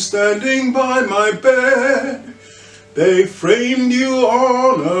 him standing by my bed. They framed you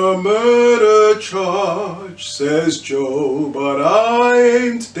on a murder charge, says Joe, but I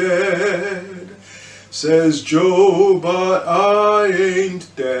ain't dead. Says Joe, but I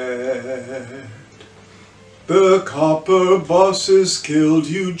ain't dead. The copper bosses killed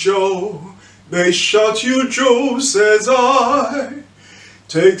you, Joe. They shot you, Joe, says I.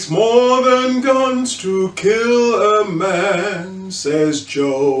 Takes more than guns to kill a man, says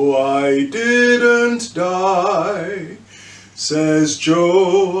Joe, I didn't die. Says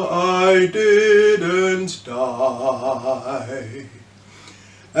Joe, I didn't die.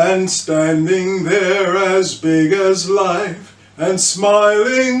 And standing there as big as life, and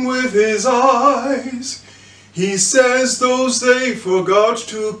smiling with his eyes, he says those they forgot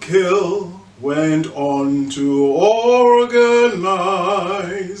to kill went on to organize,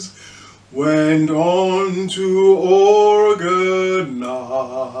 went on to organize.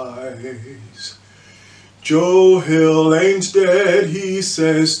 Joe Hill ain't dead, he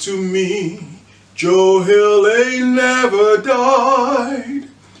says to me. Joe Hill ain't never died.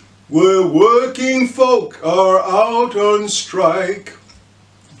 Where working folk are out on strike,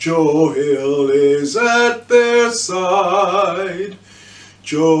 Joe Hill is at their side.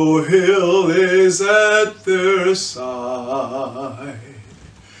 Joe Hill is at their side.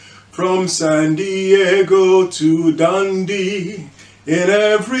 From San Diego to Dundee, in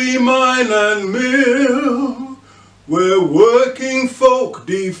every mine and mill, where working folk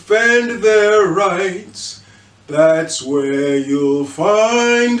defend their rights, that's where you'll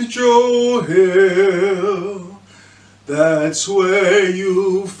find Joe Hill. That's where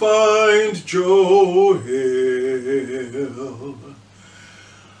you find Joe Hill.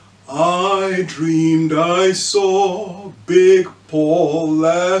 I dreamed I saw Big Paul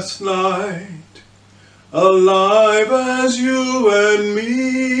last night, alive as you and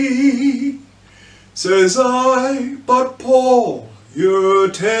me. Says I, but Paul, you're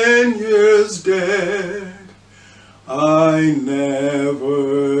 10 years dead. I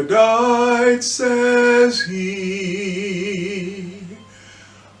never died, says he.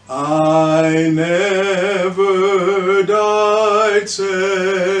 I never died,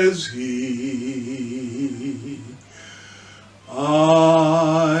 says he.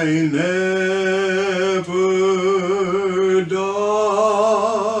 I never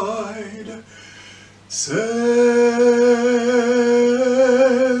died, says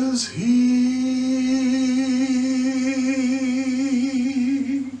he.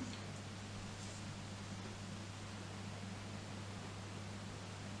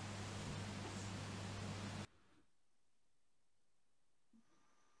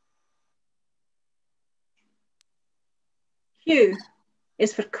 Q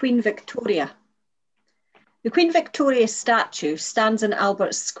is for Queen Victoria. The Queen Victoria statue stands in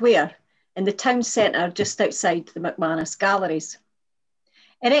Albert Square in the town centre just outside the McManus Galleries.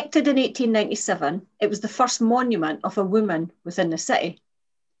 Erected in 1897, it was the first monument of a woman within the city.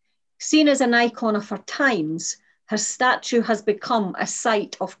 Seen as an icon of her times, her statue has become a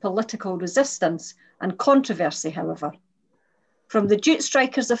site of political resistance and controversy, however. From the jute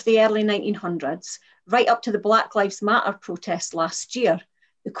strikers of the early 1900s, right up to the Black Lives Matter protest last year,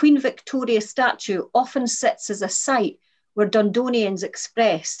 the Queen Victoria statue often sits as a site where Dundonians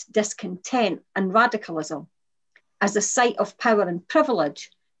expressed discontent and radicalism. As a site of power and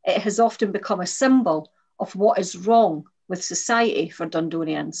privilege, it has often become a symbol of what is wrong with society for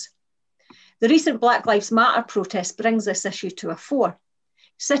Dundonians. The recent Black Lives Matter protest brings this issue to a fore.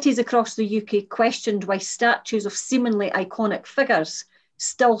 Cities across the UK questioned why statues of seemingly iconic figures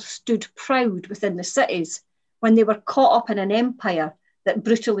still stood proud within the cities when they were caught up in an empire that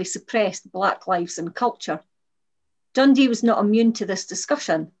brutally suppressed Black lives and culture. Dundee was not immune to this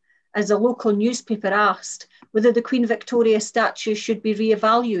discussion, as a local newspaper asked whether the Queen Victoria statue should be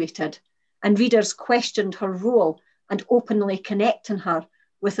re-evaluated, and readers questioned her role and openly connecting her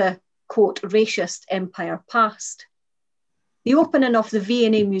with a, quote, racist empire past. The opening of the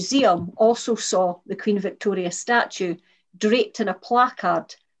V&A Museum also saw the Queen Victoria statue draped in a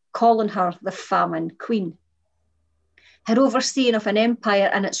placard calling her the famine queen. Her overseeing of an empire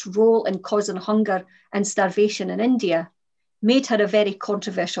and its role in causing hunger and starvation in India made her a very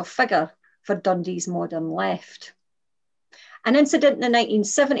controversial figure for Dundee's modern left. An incident in the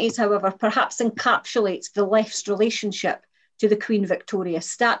 1970s, however, perhaps encapsulates the left's relationship to the Queen Victoria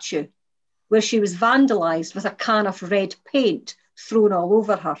statue, where she was vandalised with a can of red paint thrown all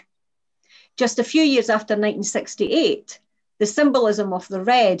over her. Just a few years after 1968, the symbolism of the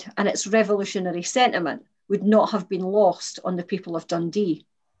red and its revolutionary sentiment would not have been lost on the people of Dundee.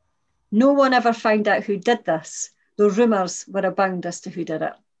 No one ever found out who did this, though rumours were abound as to who did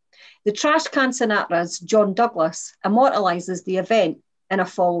it. The Trash Can Sinatra's John Douglas immortalises the event in a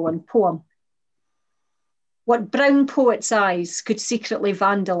following poem. What brown poet's eyes could secretly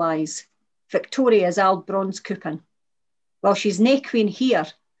vandalise Victoria's auld bronze coupon. While she's nae queen here,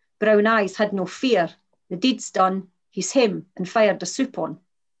 brown eyes had no fear. The deed's done, he's him and fired a soup on.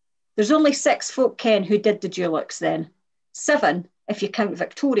 There's only 6 folk ken who did the Dulux then. 7 if you count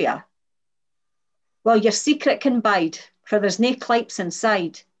Victoria. Well, your secret can bide, for there's nae clipes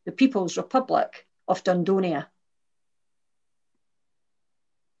inside the People's Republic of Dundonia.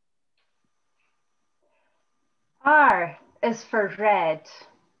 R is for red.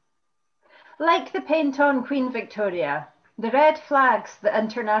 Like the paint on Queen Victoria, the red flags the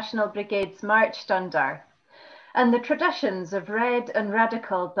international brigades marched under, and the traditions of red and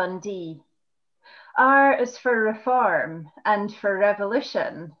radical Dundee. R is for reform and for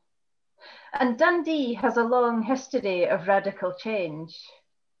revolution. And Dundee has a long history of radical change,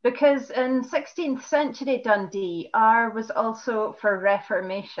 because in 16th century Dundee, R was also for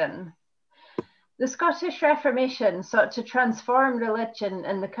reformation. The Scottish Reformation sought to transform religion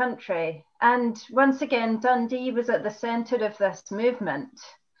in the country, and once again Dundee was at the centre of this movement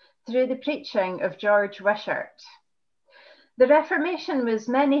through the preaching of George Wishart. The Reformation was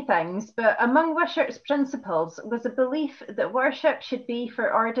many things, but among Wishart's principles was a belief that worship should be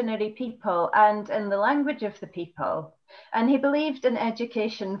for ordinary people and in the language of the people, and he believed in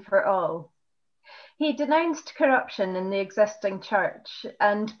education for all. He denounced corruption in the existing church,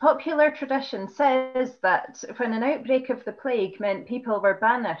 and popular tradition says that when an outbreak of the plague meant people were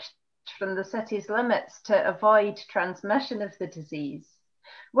banished from the city's limits to avoid transmission of the disease,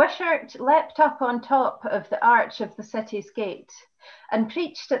 Wishart leapt up on top of the arch of the city's gate and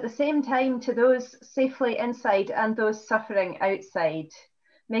preached at the same time to those safely inside and those suffering outside,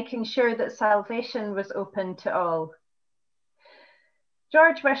 making sure that salvation was open to all.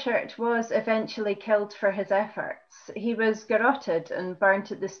 George Wishart was eventually killed for his efforts. He was garroted and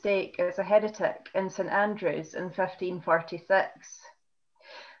burnt at the stake as a heretic in St Andrews in 1546.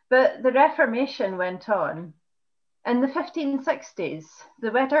 But the Reformation went on. In the 1560s,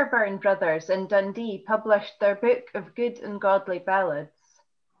 the Wedderburn brothers in Dundee published their Book of Good and Godly Ballads.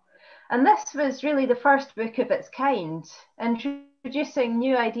 And this was really the first book of its kind, introducing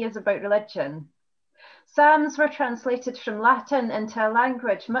new ideas about religion. Psalms were translated from Latin into a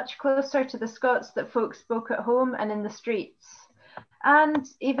language much closer to the Scots that folk spoke at home and in the streets. And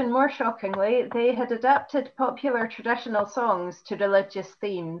even more shockingly, they had adapted popular traditional songs to religious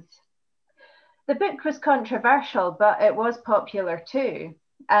themes. The book was controversial, but it was popular too.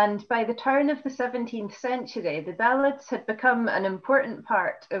 And by the turn of the 17th century, the ballads had become an important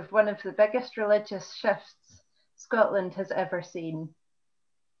part of one of the biggest religious shifts Scotland has ever seen.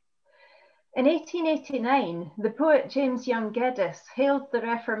 In 1889, the poet James Young Geddes hailed the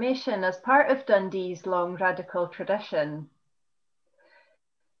Reformation as part of Dundee's long radical tradition.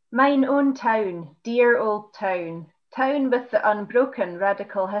 Mine own town, dear old town, town with the unbroken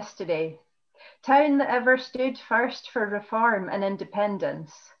radical history, town that ever stood first for reform and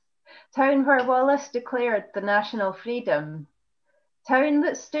independence, town where Wallace declared the national freedom, town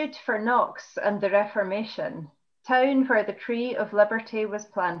that stood for Knox and the Reformation, town where the tree of liberty was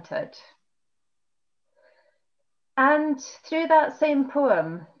planted. And through that same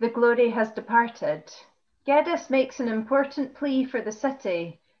poem, The Glory Has Departed, Geddes makes an important plea for the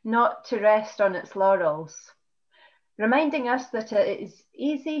city not to rest on its laurels, reminding us that it is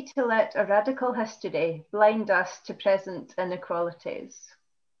easy to let a radical history blind us to present inequalities.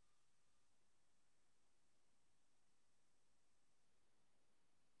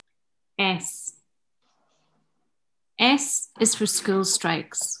 S. S is for school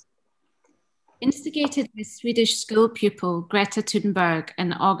strikes. Instigated by Swedish school pupil Greta Thunberg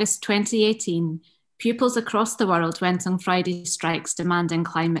in August 2018, pupils across the world went on Friday strikes demanding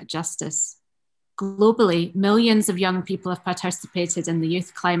climate justice. Globally, millions of young people have participated in the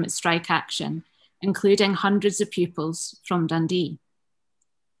youth climate strike action, including hundreds of pupils from Dundee.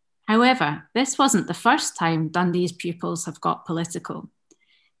 However, this wasn't the first time Dundee's pupils have got political.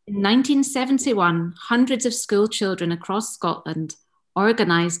 In 1971, hundreds of school children across Scotland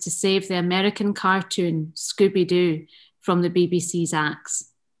organised to save the American cartoon Scooby-Doo from the BBC's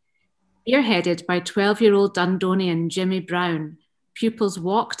axe. Spearheaded by 12-year-old Dundonian Jimmy Brown, pupils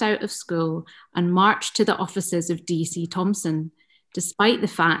walked out of school and marched to the offices of DC Thomson, despite the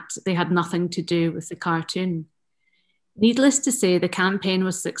fact they had nothing to do with the cartoon. Needless to say, the campaign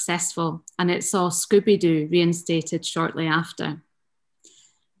was successful and it saw Scooby-Doo reinstated shortly after.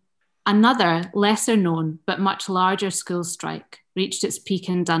 Another, lesser known but much larger school strike reached its peak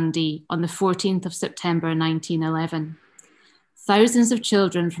in Dundee on the 14th of September 1911. Thousands of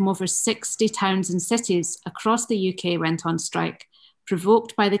children from over 60 towns and cities across the UK went on strike,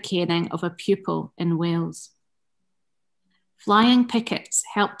 provoked by the caning of a pupil in Wales. Flying pickets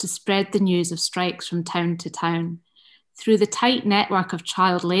helped to spread the news of strikes from town to town. Through the tight network of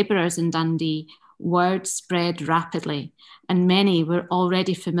child labourers in Dundee, word spread rapidly, and many were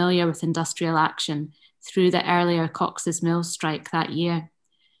already familiar with industrial action through the earlier Cox's Mill strike that year.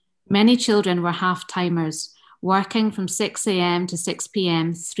 Many children were half-timers, working from 6 a.m. to 6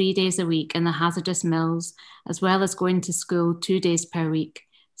 p.m. 3 days a week in the hazardous mills, as well as going to school 2 days per week,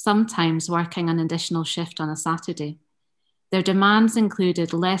 sometimes working an additional shift on a Saturday. Their demands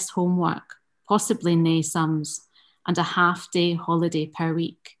included less homework, possibly nae sums, and a half-day holiday per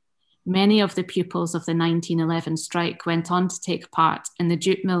week. Many of the pupils of the 1911 strike went on to take part in the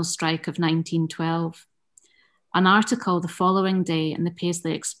jute mill strike of 1912. An article the following day in the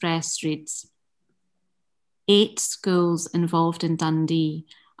Paisley Express reads, 8 schools involved in Dundee,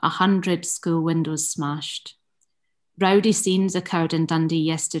 100 school windows smashed. Rowdy scenes occurred in Dundee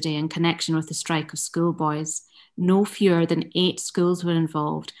yesterday in connection with the strike of schoolboys. No fewer than 8 schools were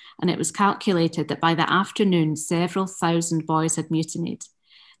involved, and it was calculated that by the afternoon, several thousand boys had mutinied.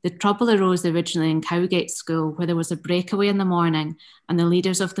 The trouble arose originally in Cowgate School, where there was a breakaway in the morning and the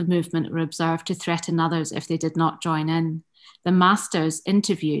leaders of the movement were observed to threaten others if they did not join in. The masters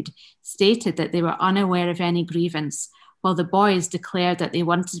interviewed stated that they were unaware of any grievance, while the boys declared that they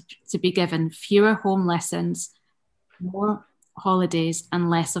wanted to be given fewer home lessons, more holidays and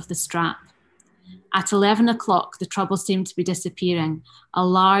less of the strap. At 11 o'clock, the trouble seemed to be disappearing, a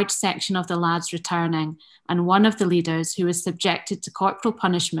large section of the lads returning, and one of the leaders, who was subjected to corporal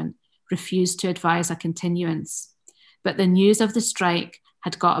punishment, refused to advise a continuance. But the news of the strike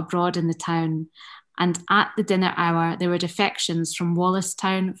had got abroad in the town, and at the dinner hour, there were defections from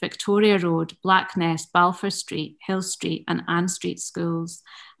Wallistown, Victoria Road, Blackness, Balfour Street, Hill Street, and Ann Street schools,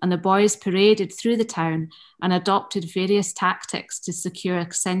 and the boys paraded through the town and adopted various tactics to secure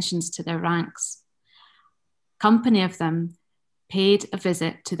accessions to their ranks. Company of them paid a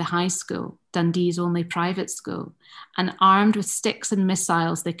visit to the high school, Dundee's only private school, and armed with sticks and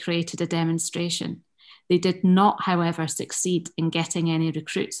missiles, they created a demonstration. They did not, however, succeed in getting any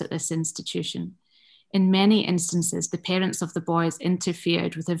recruits at this institution. In many instances, the parents of the boys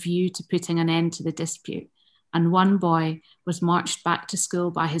interfered with a view to putting an end to the dispute, and one boy was marched back to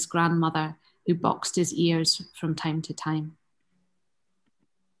school by his grandmother, who boxed his ears from time to time.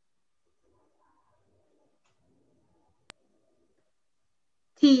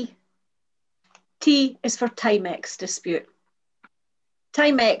 T. T is for Timex dispute.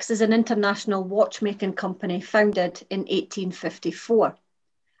 Timex is an international watchmaking company founded in 1854,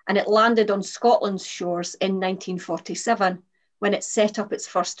 and it landed on Scotland's shores in 1947 when it set up its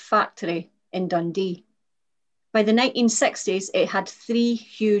first factory in Dundee. By the 1960s, it had 3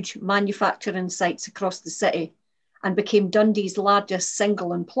 huge manufacturing sites across the city and became Dundee's largest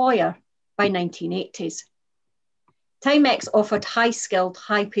single employer by 1980s. Timex offered high-skilled,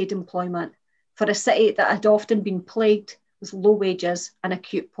 high-paid employment for a city that had often been plagued with low wages and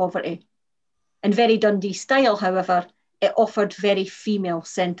acute poverty. In very Dundee style, however, it offered very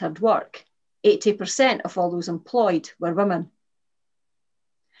female-centred work. 80% of all those employed were women.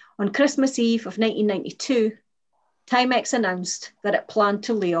 On Christmas Eve of 1992, Timex announced that it planned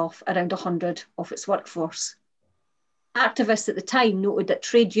to lay off around 100 of its workforce. Activists at the time noted that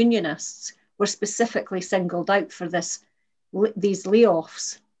trade unionists were specifically singled out for these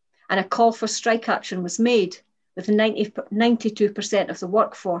layoffs, and a call for strike action was made, with 92% of the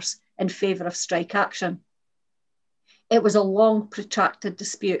workforce in favour of strike action. It was a long, protracted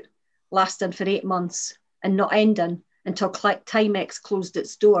dispute, lasting for 8 months and not ending until Timex closed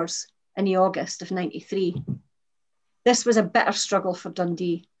its doors in the August of '93. This was a bitter struggle for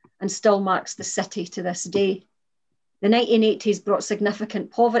Dundee and still marks the city to this day. The 1980s brought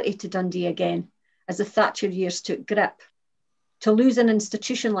significant poverty to Dundee again as the Thatcher years took grip. To lose an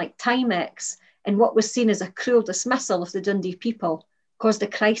institution like Timex in what was seen as a cruel dismissal of the Dundee people caused a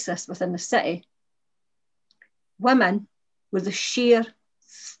crisis within the city. Women were the sheer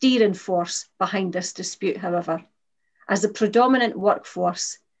steering force behind this dispute, however. As the predominant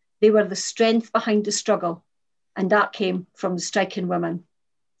workforce, they were the strength behind the struggle, and that came from the striking women.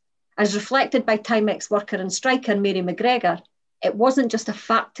 As reflected by Timex worker and striker Mary McGregor, it wasn't just a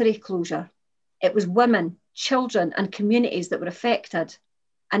factory closure. It was women, children and communities that were affected.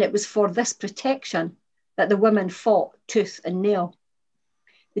 And it was for this protection that the women fought tooth and nail.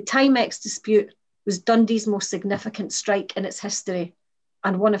 The Timex dispute was Dundee's most significant strike in its history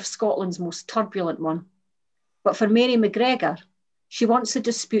and one of Scotland's most turbulent one. But for Mary McGregor, she wants the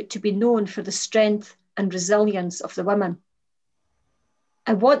dispute to be known for the strength and resilience of the women.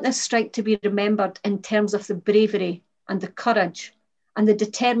 I want this strike to be remembered in terms of the bravery and the courage and the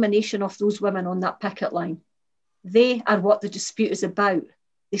determination of those women on that picket line. They are what the dispute is about.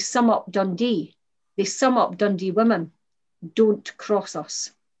 They sum up Dundee. They sum up Dundee women. Don't cross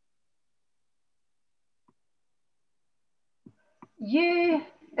us. U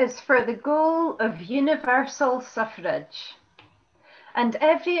is for the goal of universal suffrage. And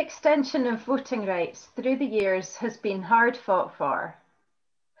every extension of voting rights through the years has been hard fought for.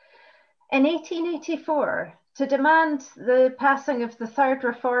 In 1884, to demand the passing of the Third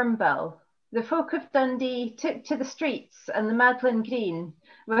Reform Bill, the folk of Dundee took to the streets and the Magdalen Green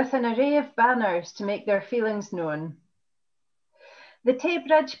with an array of banners to make their feelings known. The Tay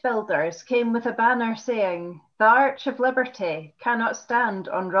Bridge builders came with a banner saying, "The Arch of Liberty cannot stand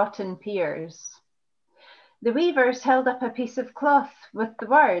on rotten piers." The weavers held up a piece of cloth with the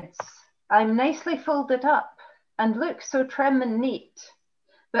words, "I'm nicely folded up and look so trim and neat,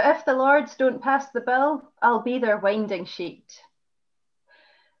 but if the Lords don't pass the bill, I'll be their winding sheet."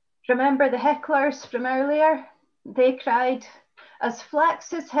 Remember the hecklers from earlier? They cried, "As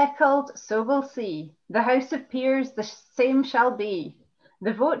flax is heckled, so we'll see. The House of Peers the same shall be.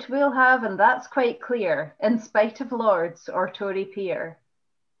 The vote we'll have, and that's quite clear, in spite of Lords or Tory peer."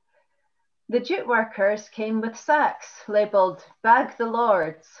 The jute workers came with sacks labelled, "Bag the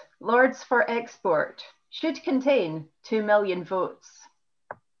Lords, Lords for export, should contain 2 million votes."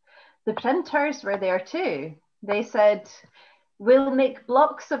 The printers were there too. They said, We'll make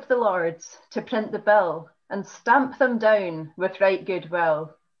blocks of the lords to print the bill and stamp them down with right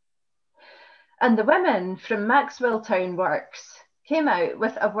goodwill. And the women from Maxwell Town Works came out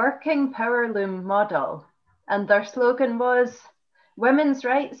with a working power loom model, and their slogan was, "Women's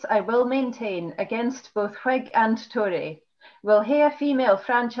rights I will maintain against both Whig and Tory. We'll hae a female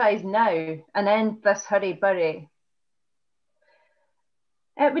franchise now and end this hurry-burry."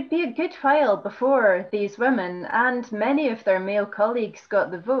 It would be a good while before these women and many of their male colleagues got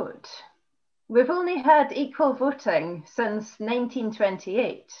the vote. We've only had equal voting since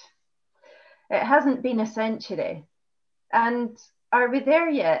 1928. It hasn't been a century. And are we there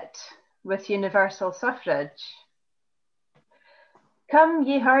yet with universal suffrage? Come,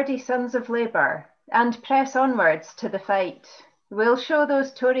 ye hardy sons of labour, and press onwards to the fight. We'll show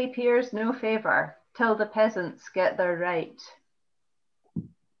those Tory peers no favour till the peasants get their right.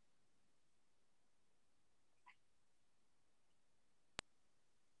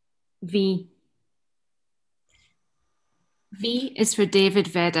 V. V is for David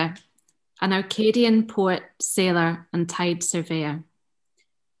Vedder, an Arcadian poet, sailor, and tide surveyor.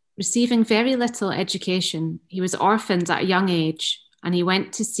 Receiving very little education, he was orphaned at a young age, and he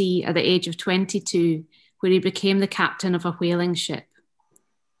went to sea at the age of 22, where he became the captain of a whaling ship.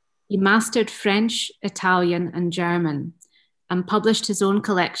 He mastered French, Italian, and German, and published his own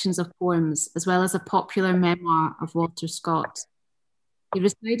collections of poems, as well as a popular memoir of Walter Scott. He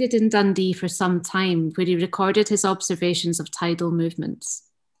resided in Dundee for some time, where he recorded his observations of tidal movements.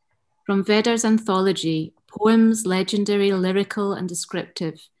 From Vedder's anthology, Poems Legendary, Lyrical and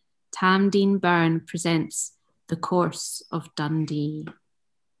Descriptive, Tam Dean Burn presents The Course of Dundee.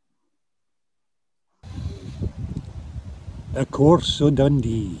 The Course of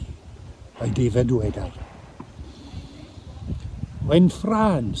Dundee by David Vedder. When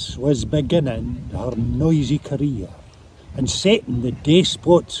France was beginning her noisy career and setting the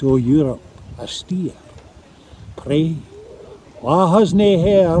despots o' Europe astir, pray, wha hasna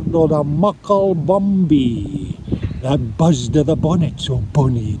heard o' the muckle bumbie that buzzed o' the bonnets o'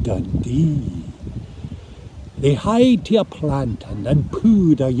 bonny Dundee? They hied to a plantain and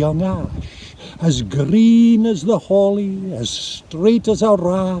pooed a young ash, as green as the holly, as straight as a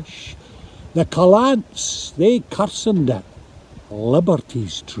rash. The callants, they kirsened it,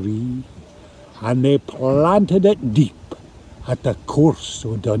 Liberty's tree, and they planted it deep at the Course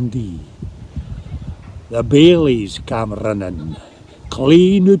o' Dundee. The bailies came running,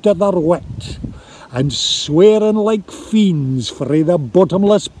 clean out of their wit, and swearing like fiends frae the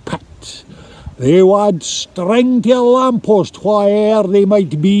bottomless pit. They wad string to a lamppost where'er they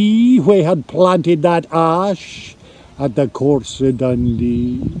might be, who had planted that ash at the Course o'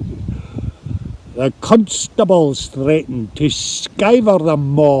 Dundee. The constables threatened to skiver the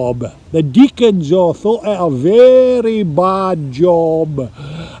mob. The deacons thought it a very bad job,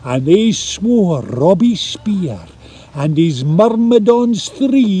 and they swore Robbie Spear and his myrmidons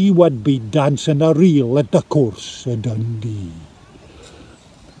 3 would be dancing a reel at the Course o' Dundee.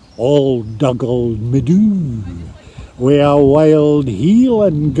 Old Dougal Medoo, wi' a wild heel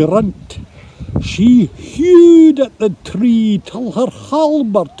and grunt, she hewed at the tree till her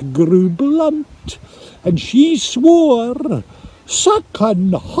halbert grew blunt, and she swore,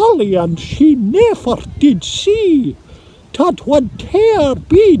 "Suckin' holly and she never did see, that would tear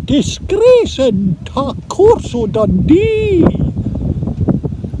be disgracing ta Course o' Dundee."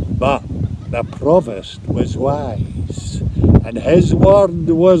 But the provost was wise, and his word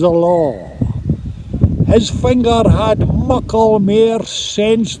was a law. His finger had muckle mair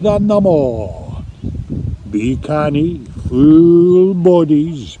sense than them all. Be canny, full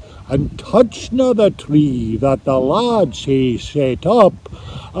bodies, and touchna the tree that the lads hae set up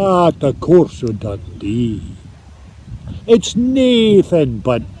at the Course o' Dundee. It's naething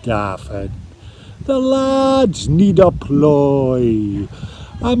but daffin. The lads need a ploy.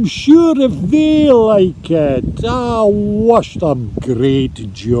 I'm sure if they like it, I'll wash them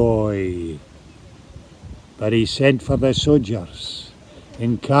great joy. But he sent for the sodgers,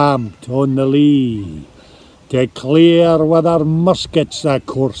 encamped on the lee, to clear with their muskets the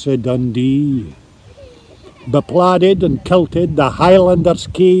Course o' Dundee. Beplaided and kilted, the Highlanders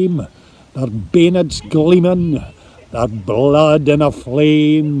came, their bayonets gleaming, their blood in a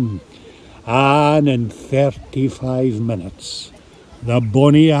flame, and in 35 minutes the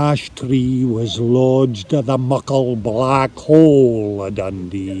bonny ash tree was lodged at the muckle black hole o'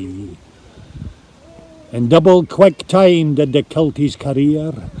 Dundee. In double quick time did the kilties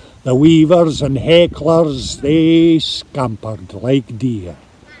career, the weavers and hecklers they scampered like deer.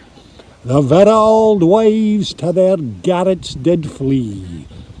 The very old wives to their garrets did flee,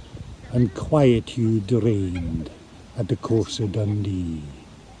 and quietude reigned at the course of Dundee.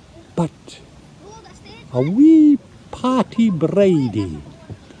 But a wee Patty Brady,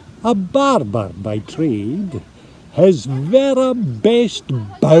 a barber by trade, his very best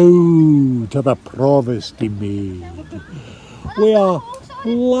bow to the provost he made. With a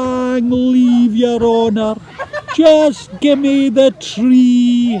 "Lang leave your honour, just give me the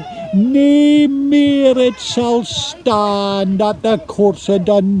tree, nae mere it shall stand at the course of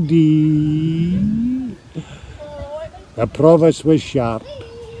Dundee." The provost was sharp,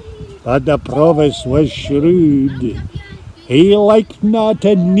 but the provost was shrewd. He liked not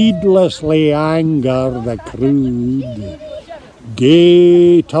to needlessly anger the crude.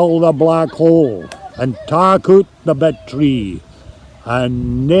 Gae till the black hole and tak out the bit tree,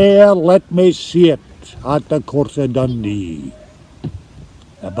 and ne'er let me see it at the course of Dundee.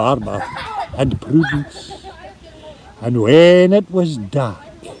 The barber had prudence, and when it was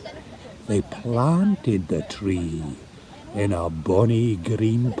dark, they planted the tree in a bonny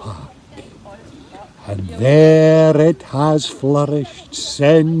green park. And there it has flourished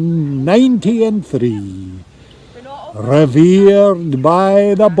sin 93, revered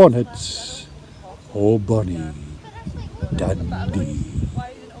by the bonnets o' bonny Dundee.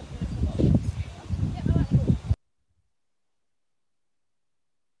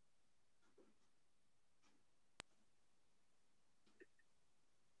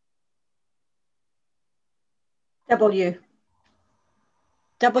 W.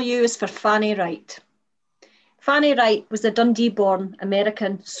 W is for Fanny Wright. Fanny Wright was a Dundee-born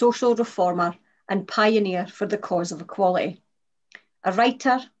American social reformer and pioneer for the cause of equality. A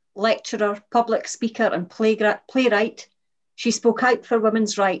writer, lecturer, public speaker and playwright, she spoke out for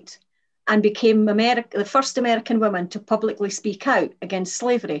women's rights and became the first American woman to publicly speak out against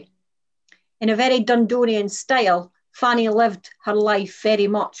slavery. In a very Dundonian style, Fanny lived her life very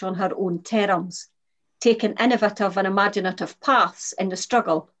much on her own terms, taking innovative and imaginative paths in the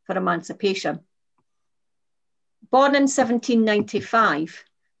struggle for emancipation. Born in 1795,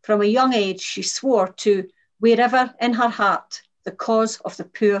 from a young age she swore to, wherever in her heart, the cause of the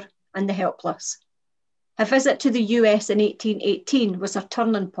poor and the helpless. Her visit to the US in 1818 was her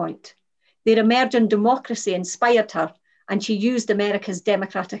turning point. Their emerging democracy inspired her, and she used America's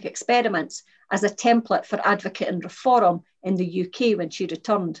democratic experiments as a template for advocating reform in the UK when she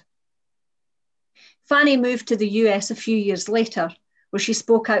returned. Fanny moved to the US a few years later, where she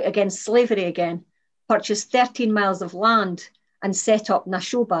spoke out against slavery again, purchased 13 miles of land and set up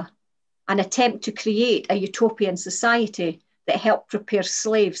Nashoba, an attempt to create a utopian society that helped prepare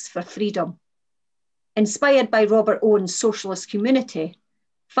slaves for freedom. Inspired by Robert Owen's socialist community,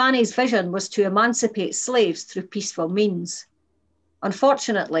 Fanny's vision was to emancipate slaves through peaceful means.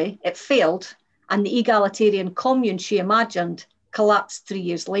 Unfortunately, it failed, and the egalitarian commune she imagined collapsed 3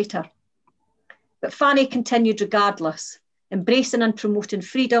 years later. But Fanny continued regardless, embracing and promoting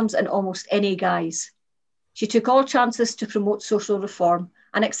freedoms in almost any guise. She took all chances to promote social reform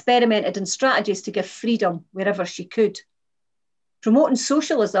and experimented in strategies to give freedom wherever she could. Promoting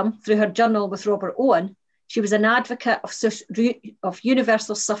socialism through her journal with Robert Owen, she was an advocate of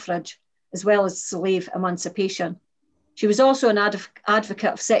universal suffrage as well as slave emancipation. She was also an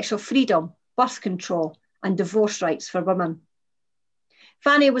advocate of sexual freedom, birth control, and divorce rights for women.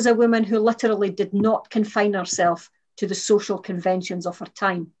 Fanny was a woman who literally did not confine herself to the social conventions of her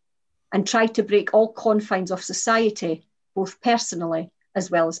time and tried to break all confines of society, both personally as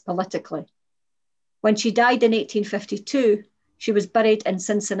well as politically. When she died in 1852, she was buried in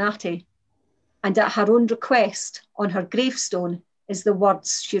Cincinnati, and at her own request, on her gravestone is the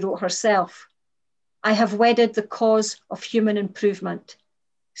words she wrote herself: "I have wedded the cause of human improvement,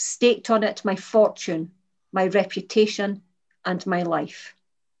 staked on it my fortune, my reputation, and my life."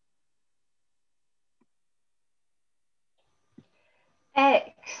 X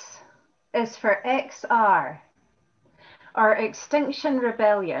is for XR, or Extinction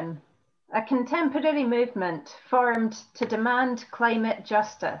Rebellion, a contemporary movement formed to demand climate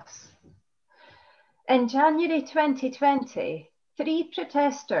justice. In January 2020, 3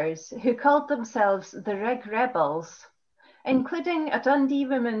 protesters who called themselves the Rig Rebels, including a Dundee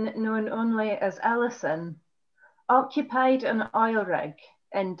woman known only as Alison, occupied an oil rig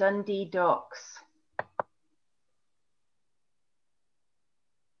in Dundee docks.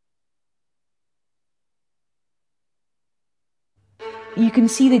 You can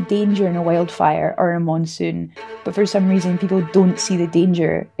see the danger in a wildfire or a monsoon, but for some reason people don't see the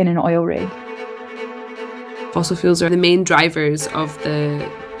danger in an oil rig. Fossil fuels are the main drivers of the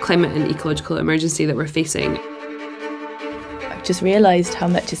climate and ecological emergency that we're facing. just realised how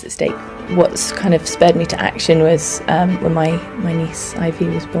much is at stake. What's kind of spurred me to action was when my niece Ivy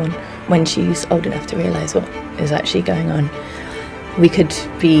was born. When she's old enough to realise what is actually going on, we could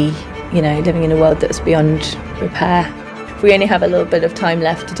be, living in a world that's beyond repair. If we only have a little bit of time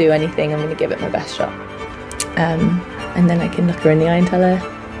left to do anything, I'm going to give it my best shot. And then I can look her in the eye and tell her,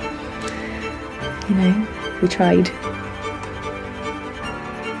 we tried.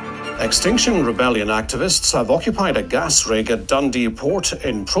 Extinction Rebellion activists have occupied a gas rig at Dundee Port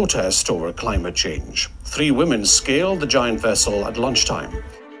in protest over climate change. 3 women scaled the giant vessel at lunchtime.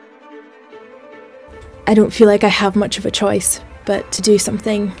 I don't feel like I have much of a choice but to do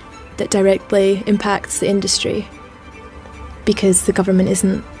something that directly impacts the industry, because the government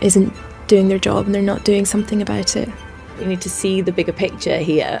isn't doing their job and they're not doing something about it. We need to see the bigger picture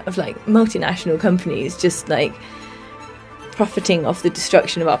here of multinational companies just profiting off the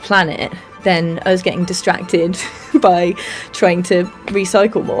destruction of our planet than us getting distracted by trying to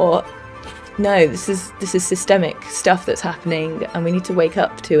recycle more. No, this is systemic stuff that's happening, and we need to wake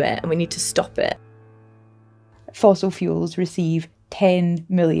up to it and we need to stop it. Fossil fuels receive $10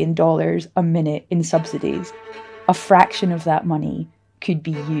 million a minute in subsidies. A fraction of that money could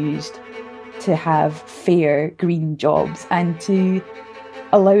be used to have fair green jobs and to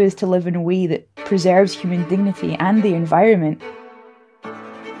allow us to live in a way that preserves human dignity and the environment.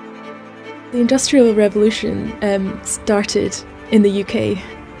 The Industrial Revolution started in the UK,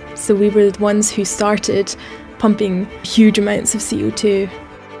 so we were the ones who started pumping huge amounts of CO2.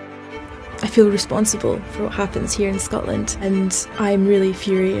 I feel responsible for what happens here in Scotland, and I'm really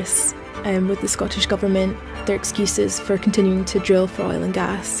furious with the Scottish Government, their excuses for continuing to drill for oil and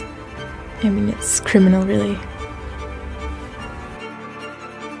gas. I mean, it's criminal, really.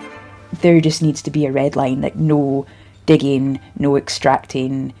 There just needs to be a red line, no digging, no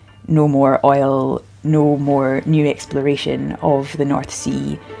extracting, no more oil, no more new exploration of the North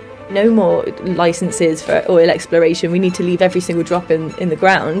Sea. No more licences for oil exploration. We need to leave every single drop in the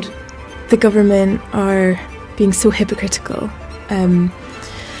ground. The government are being so hypocritical.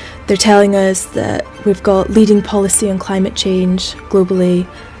 They're telling us that we've got leading policy on climate change globally,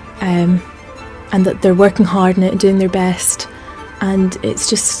 and that they're working hard on it and doing their best, and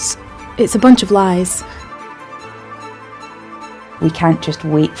it's a bunch of lies. We can't just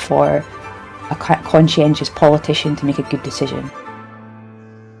wait for a conscientious politician to make a good decision.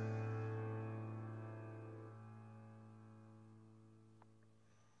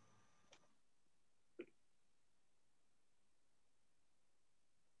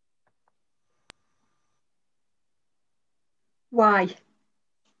 Why?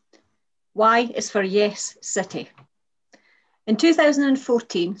 Y is for Yes City. In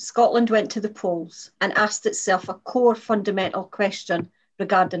 2014, Scotland went to the polls and asked itself a core fundamental question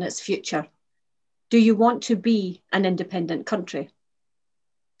regarding its future. Do you want to be an independent country?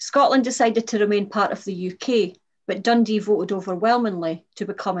 Scotland decided to remain part of the UK, but Dundee voted overwhelmingly to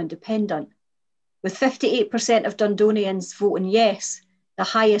become independent. With 58% of Dundonians voting yes, the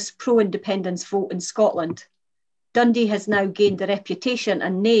highest pro-independence vote in Scotland, Dundee has now gained the reputation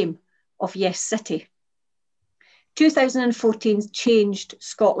and name of Yes City. 2014 changed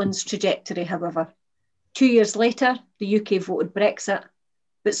Scotland's trajectory, however. 2 years later, the UK voted Brexit,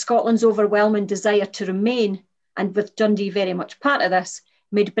 but Scotland's overwhelming desire to remain, and with Dundee very much part of this,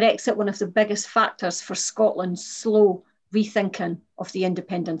 made Brexit one of the biggest factors for Scotland's slow rethinking of the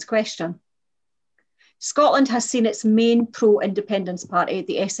independence question. Scotland has seen its main pro-independence party,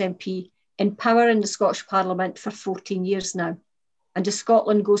 the SNP, in power in the Scottish Parliament for 14 years now. And as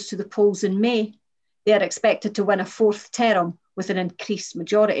Scotland goes to the polls in May, they are expected to win a 4th term with an increased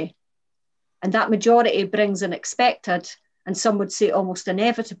majority. And that majority brings an expected, and some would say almost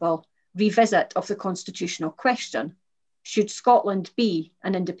inevitable, revisit of the constitutional question. Should Scotland be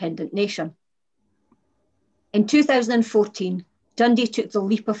an independent nation? In 2014, Dundee took the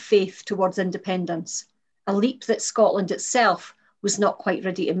leap of faith towards independence, a leap that Scotland itself was not quite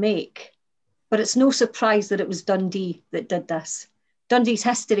ready to make. But it's no surprise that it was Dundee that did this. Dundee's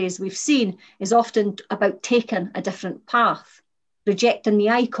history, as we've seen, is often about taking a different path, rejecting the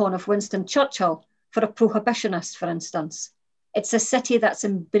icon of Winston Churchill for a prohibitionist, for instance. It's a city that's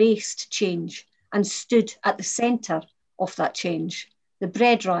embraced change and stood at the centre of that change. The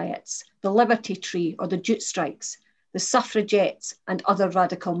bread riots, the Liberty Tree or the Jute strikes, the suffragettes and other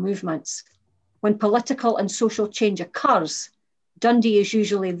radical movements. When political and social change occurs, Dundee is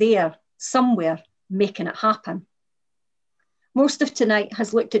usually there, somewhere, making it happen. Most of tonight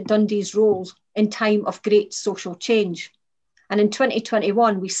has looked at Dundee's role in time of great social change. And in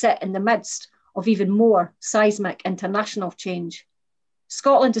 2021, we sit in the midst of even more seismic international change.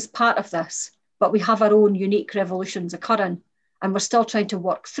 Scotland is part of this, but we have our own unique revolutions occurring, and we're still trying to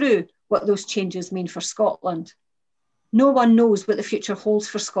work through what those changes mean for Scotland. No one knows what the future holds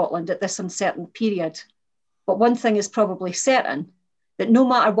for Scotland at this uncertain period. But one thing is probably certain, that no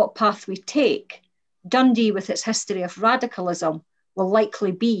matter what path we take, Dundee, with its history of radicalism, will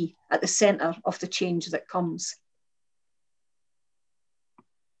likely be at the centre of the change that comes.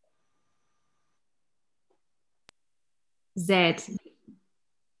 Z.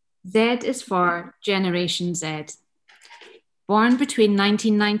 Z is for Generation Z. Born between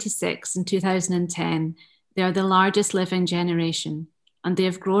 1996 and 2010, they are the largest living generation, and they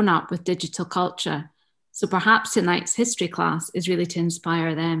have grown up with digital culture. So perhaps tonight's history class is really to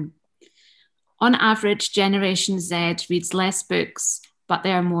inspire them. On average, Generation Z reads less books, but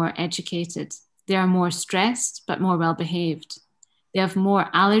they are more educated. They are more stressed, but more well-behaved. They have more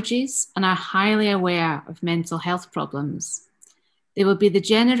allergies and are highly aware of mental health problems. They will be the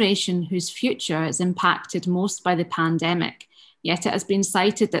generation whose future is impacted most by the pandemic, yet it has been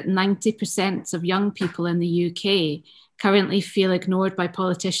cited that 90% of young people in the UK currently feel ignored by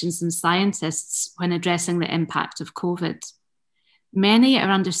politicians and scientists when addressing the impact of COVID. Many are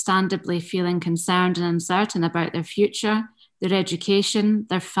understandably feeling concerned and uncertain about their future, their education,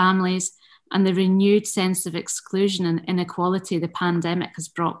 their families, and the renewed sense of exclusion and inequality the pandemic has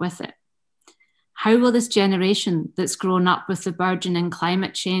brought with it. How will this generation that's grown up with the burgeoning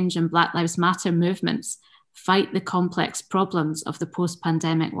climate change and Black Lives Matter movements fight the complex problems of the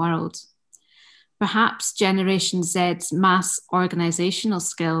post-pandemic world? Perhaps Generation Z's mass organisational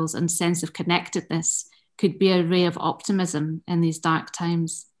skills and sense of connectedness could be a ray of optimism in these dark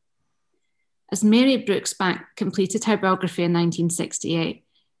times. As Mary Brooksbank completed her biography in 1968,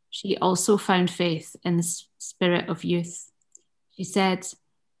 she also found faith in the spirit of youth. She said,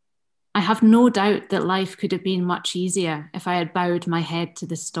 "I have no doubt that life could have been much easier if I had bowed my head to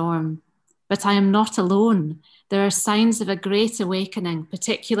the storm. But I am not alone. There are signs of a great awakening,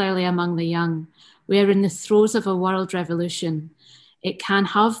 particularly among the young. We are in the throes of a world revolution. It can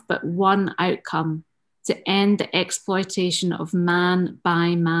have but one outcome: to end the exploitation of man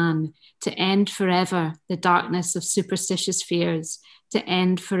by man, to end forever the darkness of superstitious fears, to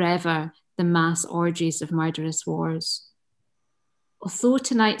end forever the mass orgies of murderous wars." Although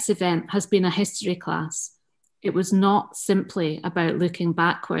tonight's event has been a history class, it was not simply about looking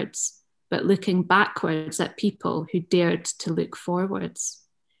backwards, but looking backwards at people who dared to look forwards.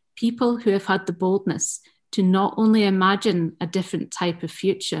 People who have had the boldness to not only imagine a different type of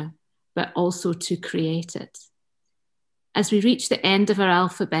future, but also to create it. As we reach the end of our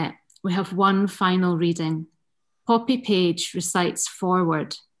alphabet, we have one final reading. Poppy Page recites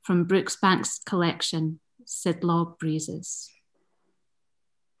Forward from Brooksbank's collection, Sidlaw Breezes.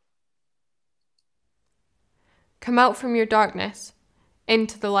 Come out from your darkness,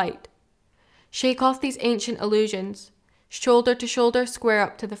 into the light. Shake off these ancient illusions, shoulder to shoulder, square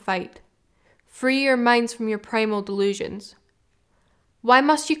up to the fight. Free your minds from your primal delusions. Why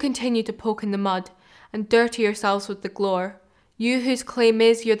must you continue to poke in the mud and dirty yourselves with the gore? You whose claim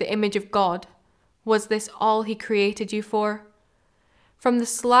is you're the image of God. Was this all he created you for? From the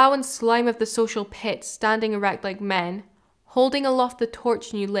slough and slime of the social pit, standing erect like men, holding aloft the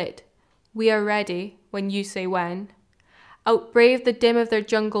torch you lit, we are ready when you say when. Outbrave the dim of their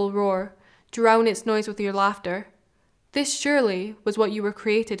jungle roar, drown its noise with your laughter. This surely was what you were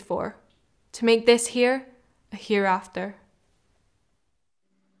created for, to make this here a hereafter.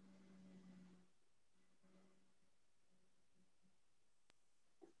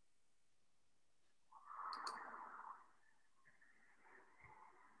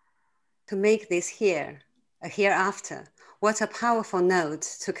 To make this here a hereafter, what a powerful note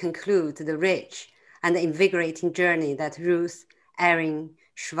to conclude the rich and invigorating journey that Ruth, Erin,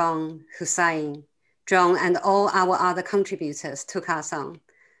 Siobhan, Hussein, John, and all our other contributors took us on.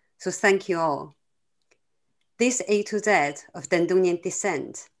 So thank you all. This A to Z of Dundonian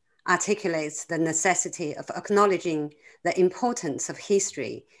Dissent articulates the necessity of acknowledging the importance of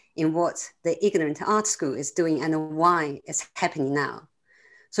history in what the Ignorant Art School is doing and why it's happening now.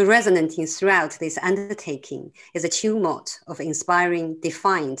 So resonating throughout this undertaking is a tumult of inspiring,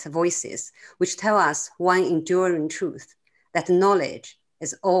 defiant voices, which tell us one enduring truth, that knowledge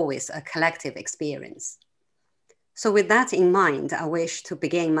is always a collective experience. So with that in mind, I wish to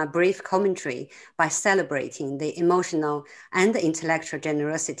begin my brief commentary by celebrating the emotional and intellectual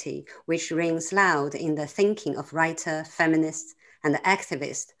generosity which rings loud in the thinking of writer, feminist, and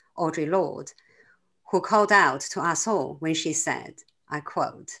activist Audre Lorde, who called out to us all when she said, I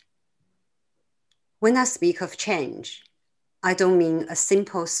quote, "When I speak of change, I don't mean a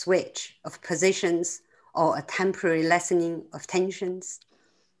simple switch of positions or a temporary lessening of tensions,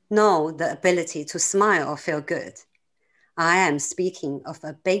 nor the ability to smile or feel good. I am speaking of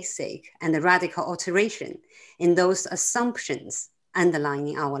a basic and a radical alteration in those assumptions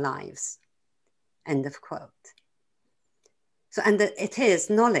underlying our lives. End of quote. So, and it is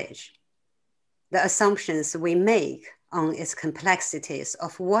knowledge, the assumptions we make on its complexities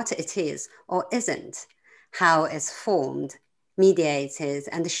of what it is or isn't, how it's formed, mediated,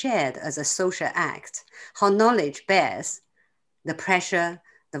 and shared as a social act, how knowledge bears the pressure,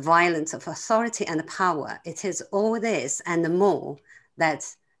 the violence of authority and power. It is all this and more that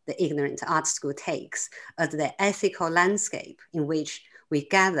the Ignorant Art School takes as the ethical landscape in which we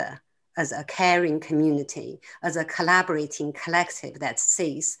gather as a caring community, as a collaborating collective that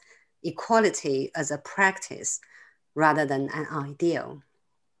sees equality as a practice rather than an ideal.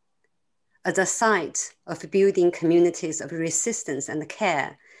 As a site of building communities of resistance and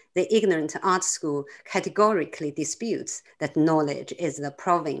care, the Ignorant Art School categorically disputes that knowledge is the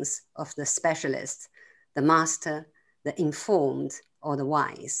province of the specialist, the master, the informed, or the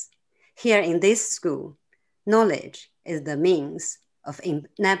wise. Here in this school, knowledge is the means of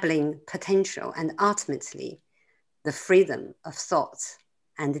enabling potential and ultimately the freedom of thought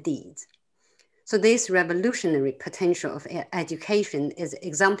and deed. So this revolutionary potential of education is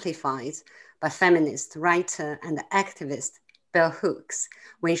exemplified by feminist writer and activist Bell Hooks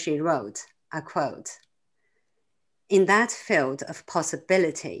when she wrote, I quote, "In that field of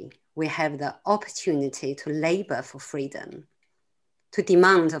possibility, we have the opportunity to labor for freedom, to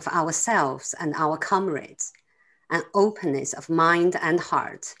demand of ourselves and our comrades an openness of mind and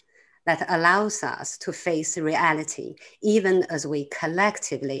heart that allows us to face reality, even as we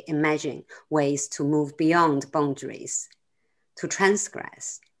collectively imagine ways to move beyond boundaries, to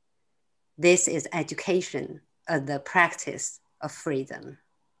transgress. This is education as the practice of freedom."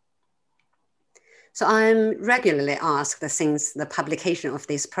 So I'm regularly asked since the publication of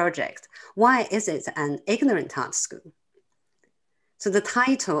this project, why is it an ignorant art school? So the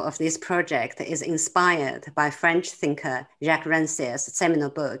title of this project is inspired by French thinker Jacques Rancière's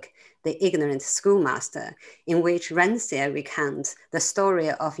seminal book, The Ignorant Schoolmaster, in which Rancière recounts the story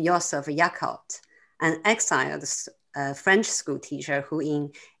of Joseph Jacot, an exiled French school teacher who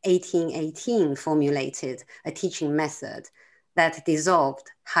in 1818 formulated a teaching method that dissolved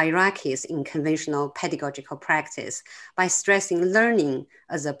hierarchies in conventional pedagogical practice by stressing learning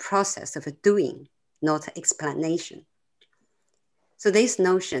as a process of doing, not explanation. So this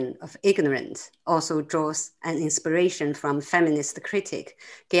notion of ignorance also draws an inspiration from feminist critic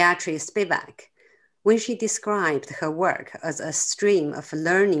Gayatri Spivak when she described her work as a stream of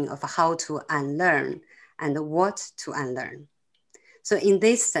learning of how to unlearn and what to unlearn. So in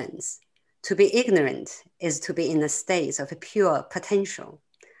this sense, to be ignorant is to be in a state of pure potential,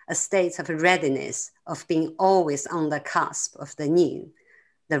 a state of readiness of being always on the cusp of the new,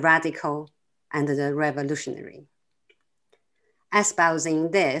 the radical, and the revolutionary.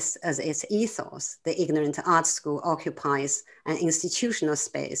 Espousing this as its ethos, the Ignorant Art School occupies an institutional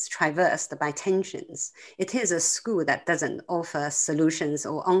space traversed by tensions. It is a school that doesn't offer solutions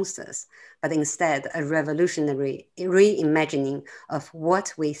or answers, but instead a revolutionary reimagining of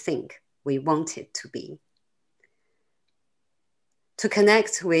what we think we want it to be. To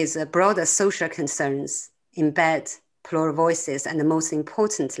connect with broader social concerns, embed plural voices, and most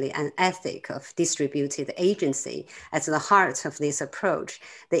importantly, an ethic of distributed agency at the heart of this approach,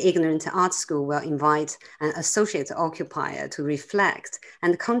 the Ignorant Art School will invite an associate occupier to reflect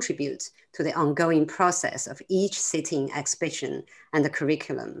and contribute to the ongoing process of each sitting exhibition and the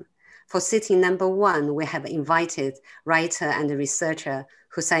curriculum. For sitting number 1, we have invited writer and researcher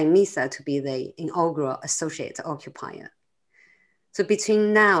Hussein Mitha to be the inaugural associate occupier. So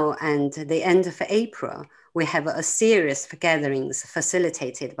between now and the end of April, we have a series of gatherings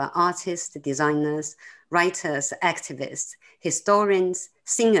facilitated by artists, designers, writers, activists, historians,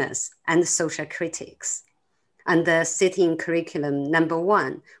 singers, and social critics. And the sitting curriculum number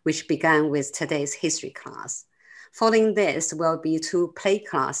 1, which began with today's history class. Following this will be 2 play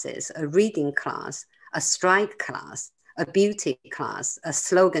classes, a reading class, a strike class, a beauty class, a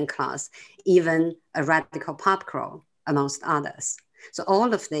slogan class, even a radical pub crawl, amongst others. So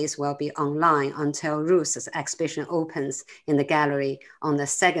all of these will be online until Ruth's exhibition opens in the gallery on the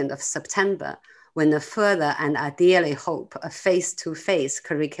 2nd of September, when the further and ideally hope a face-to-face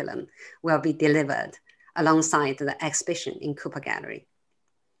curriculum will be delivered alongside the exhibition in Cooper Gallery.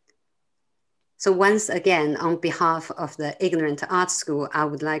 So once again, on behalf of the Ignorant Art School, I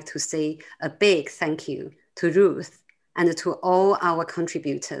would like to say a big thank you to Ruth and to all our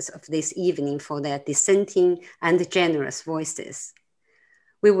contributors of this evening for their dissenting and generous voices.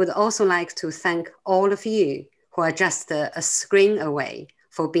 We would also like to thank all of you who are just a screen away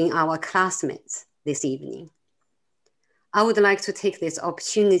for being our classmates this evening. I would like to take this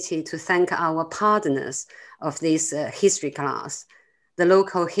opportunity to thank our partners of this history class, the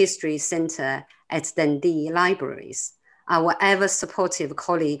local history center at Dundee Libraries, our ever supportive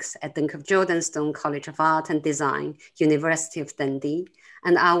colleagues at Dunkirk Jordanstone College of Art and Design, University of Dundee,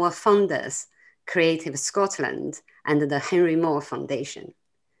 and our funders, Creative Scotland and the Henry Moore Foundation.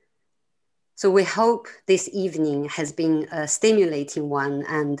 So we hope this evening has been a stimulating one,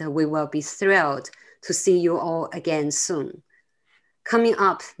 and we will be thrilled to see you all again soon. Coming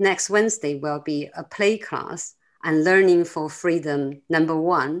up next Wednesday will be a play class and Learning for Freedom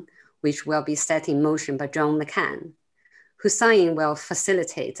 #1, which will be set in motion by John McCann. Hussein will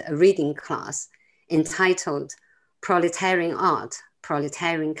facilitate a reading class entitled Proletarian Art,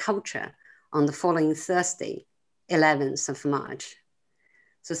 Proletarian Culture on the following Thursday, 11th of March.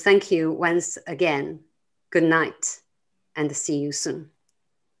 So thank you once again. Good night and see you soon.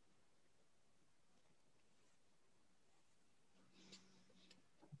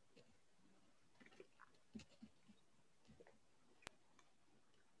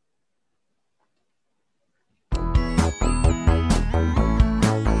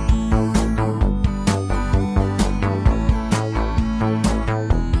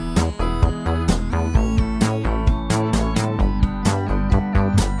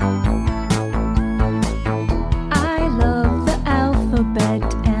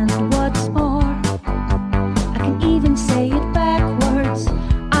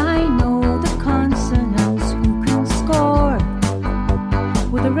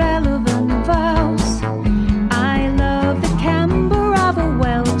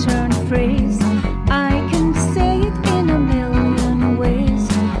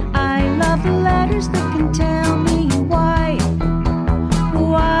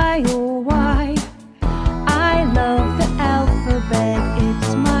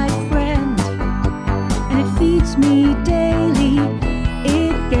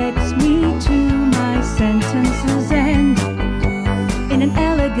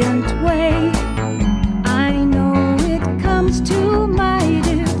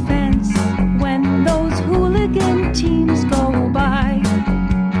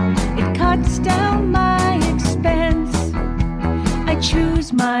 Down my expense, I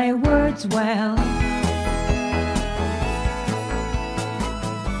choose my words well.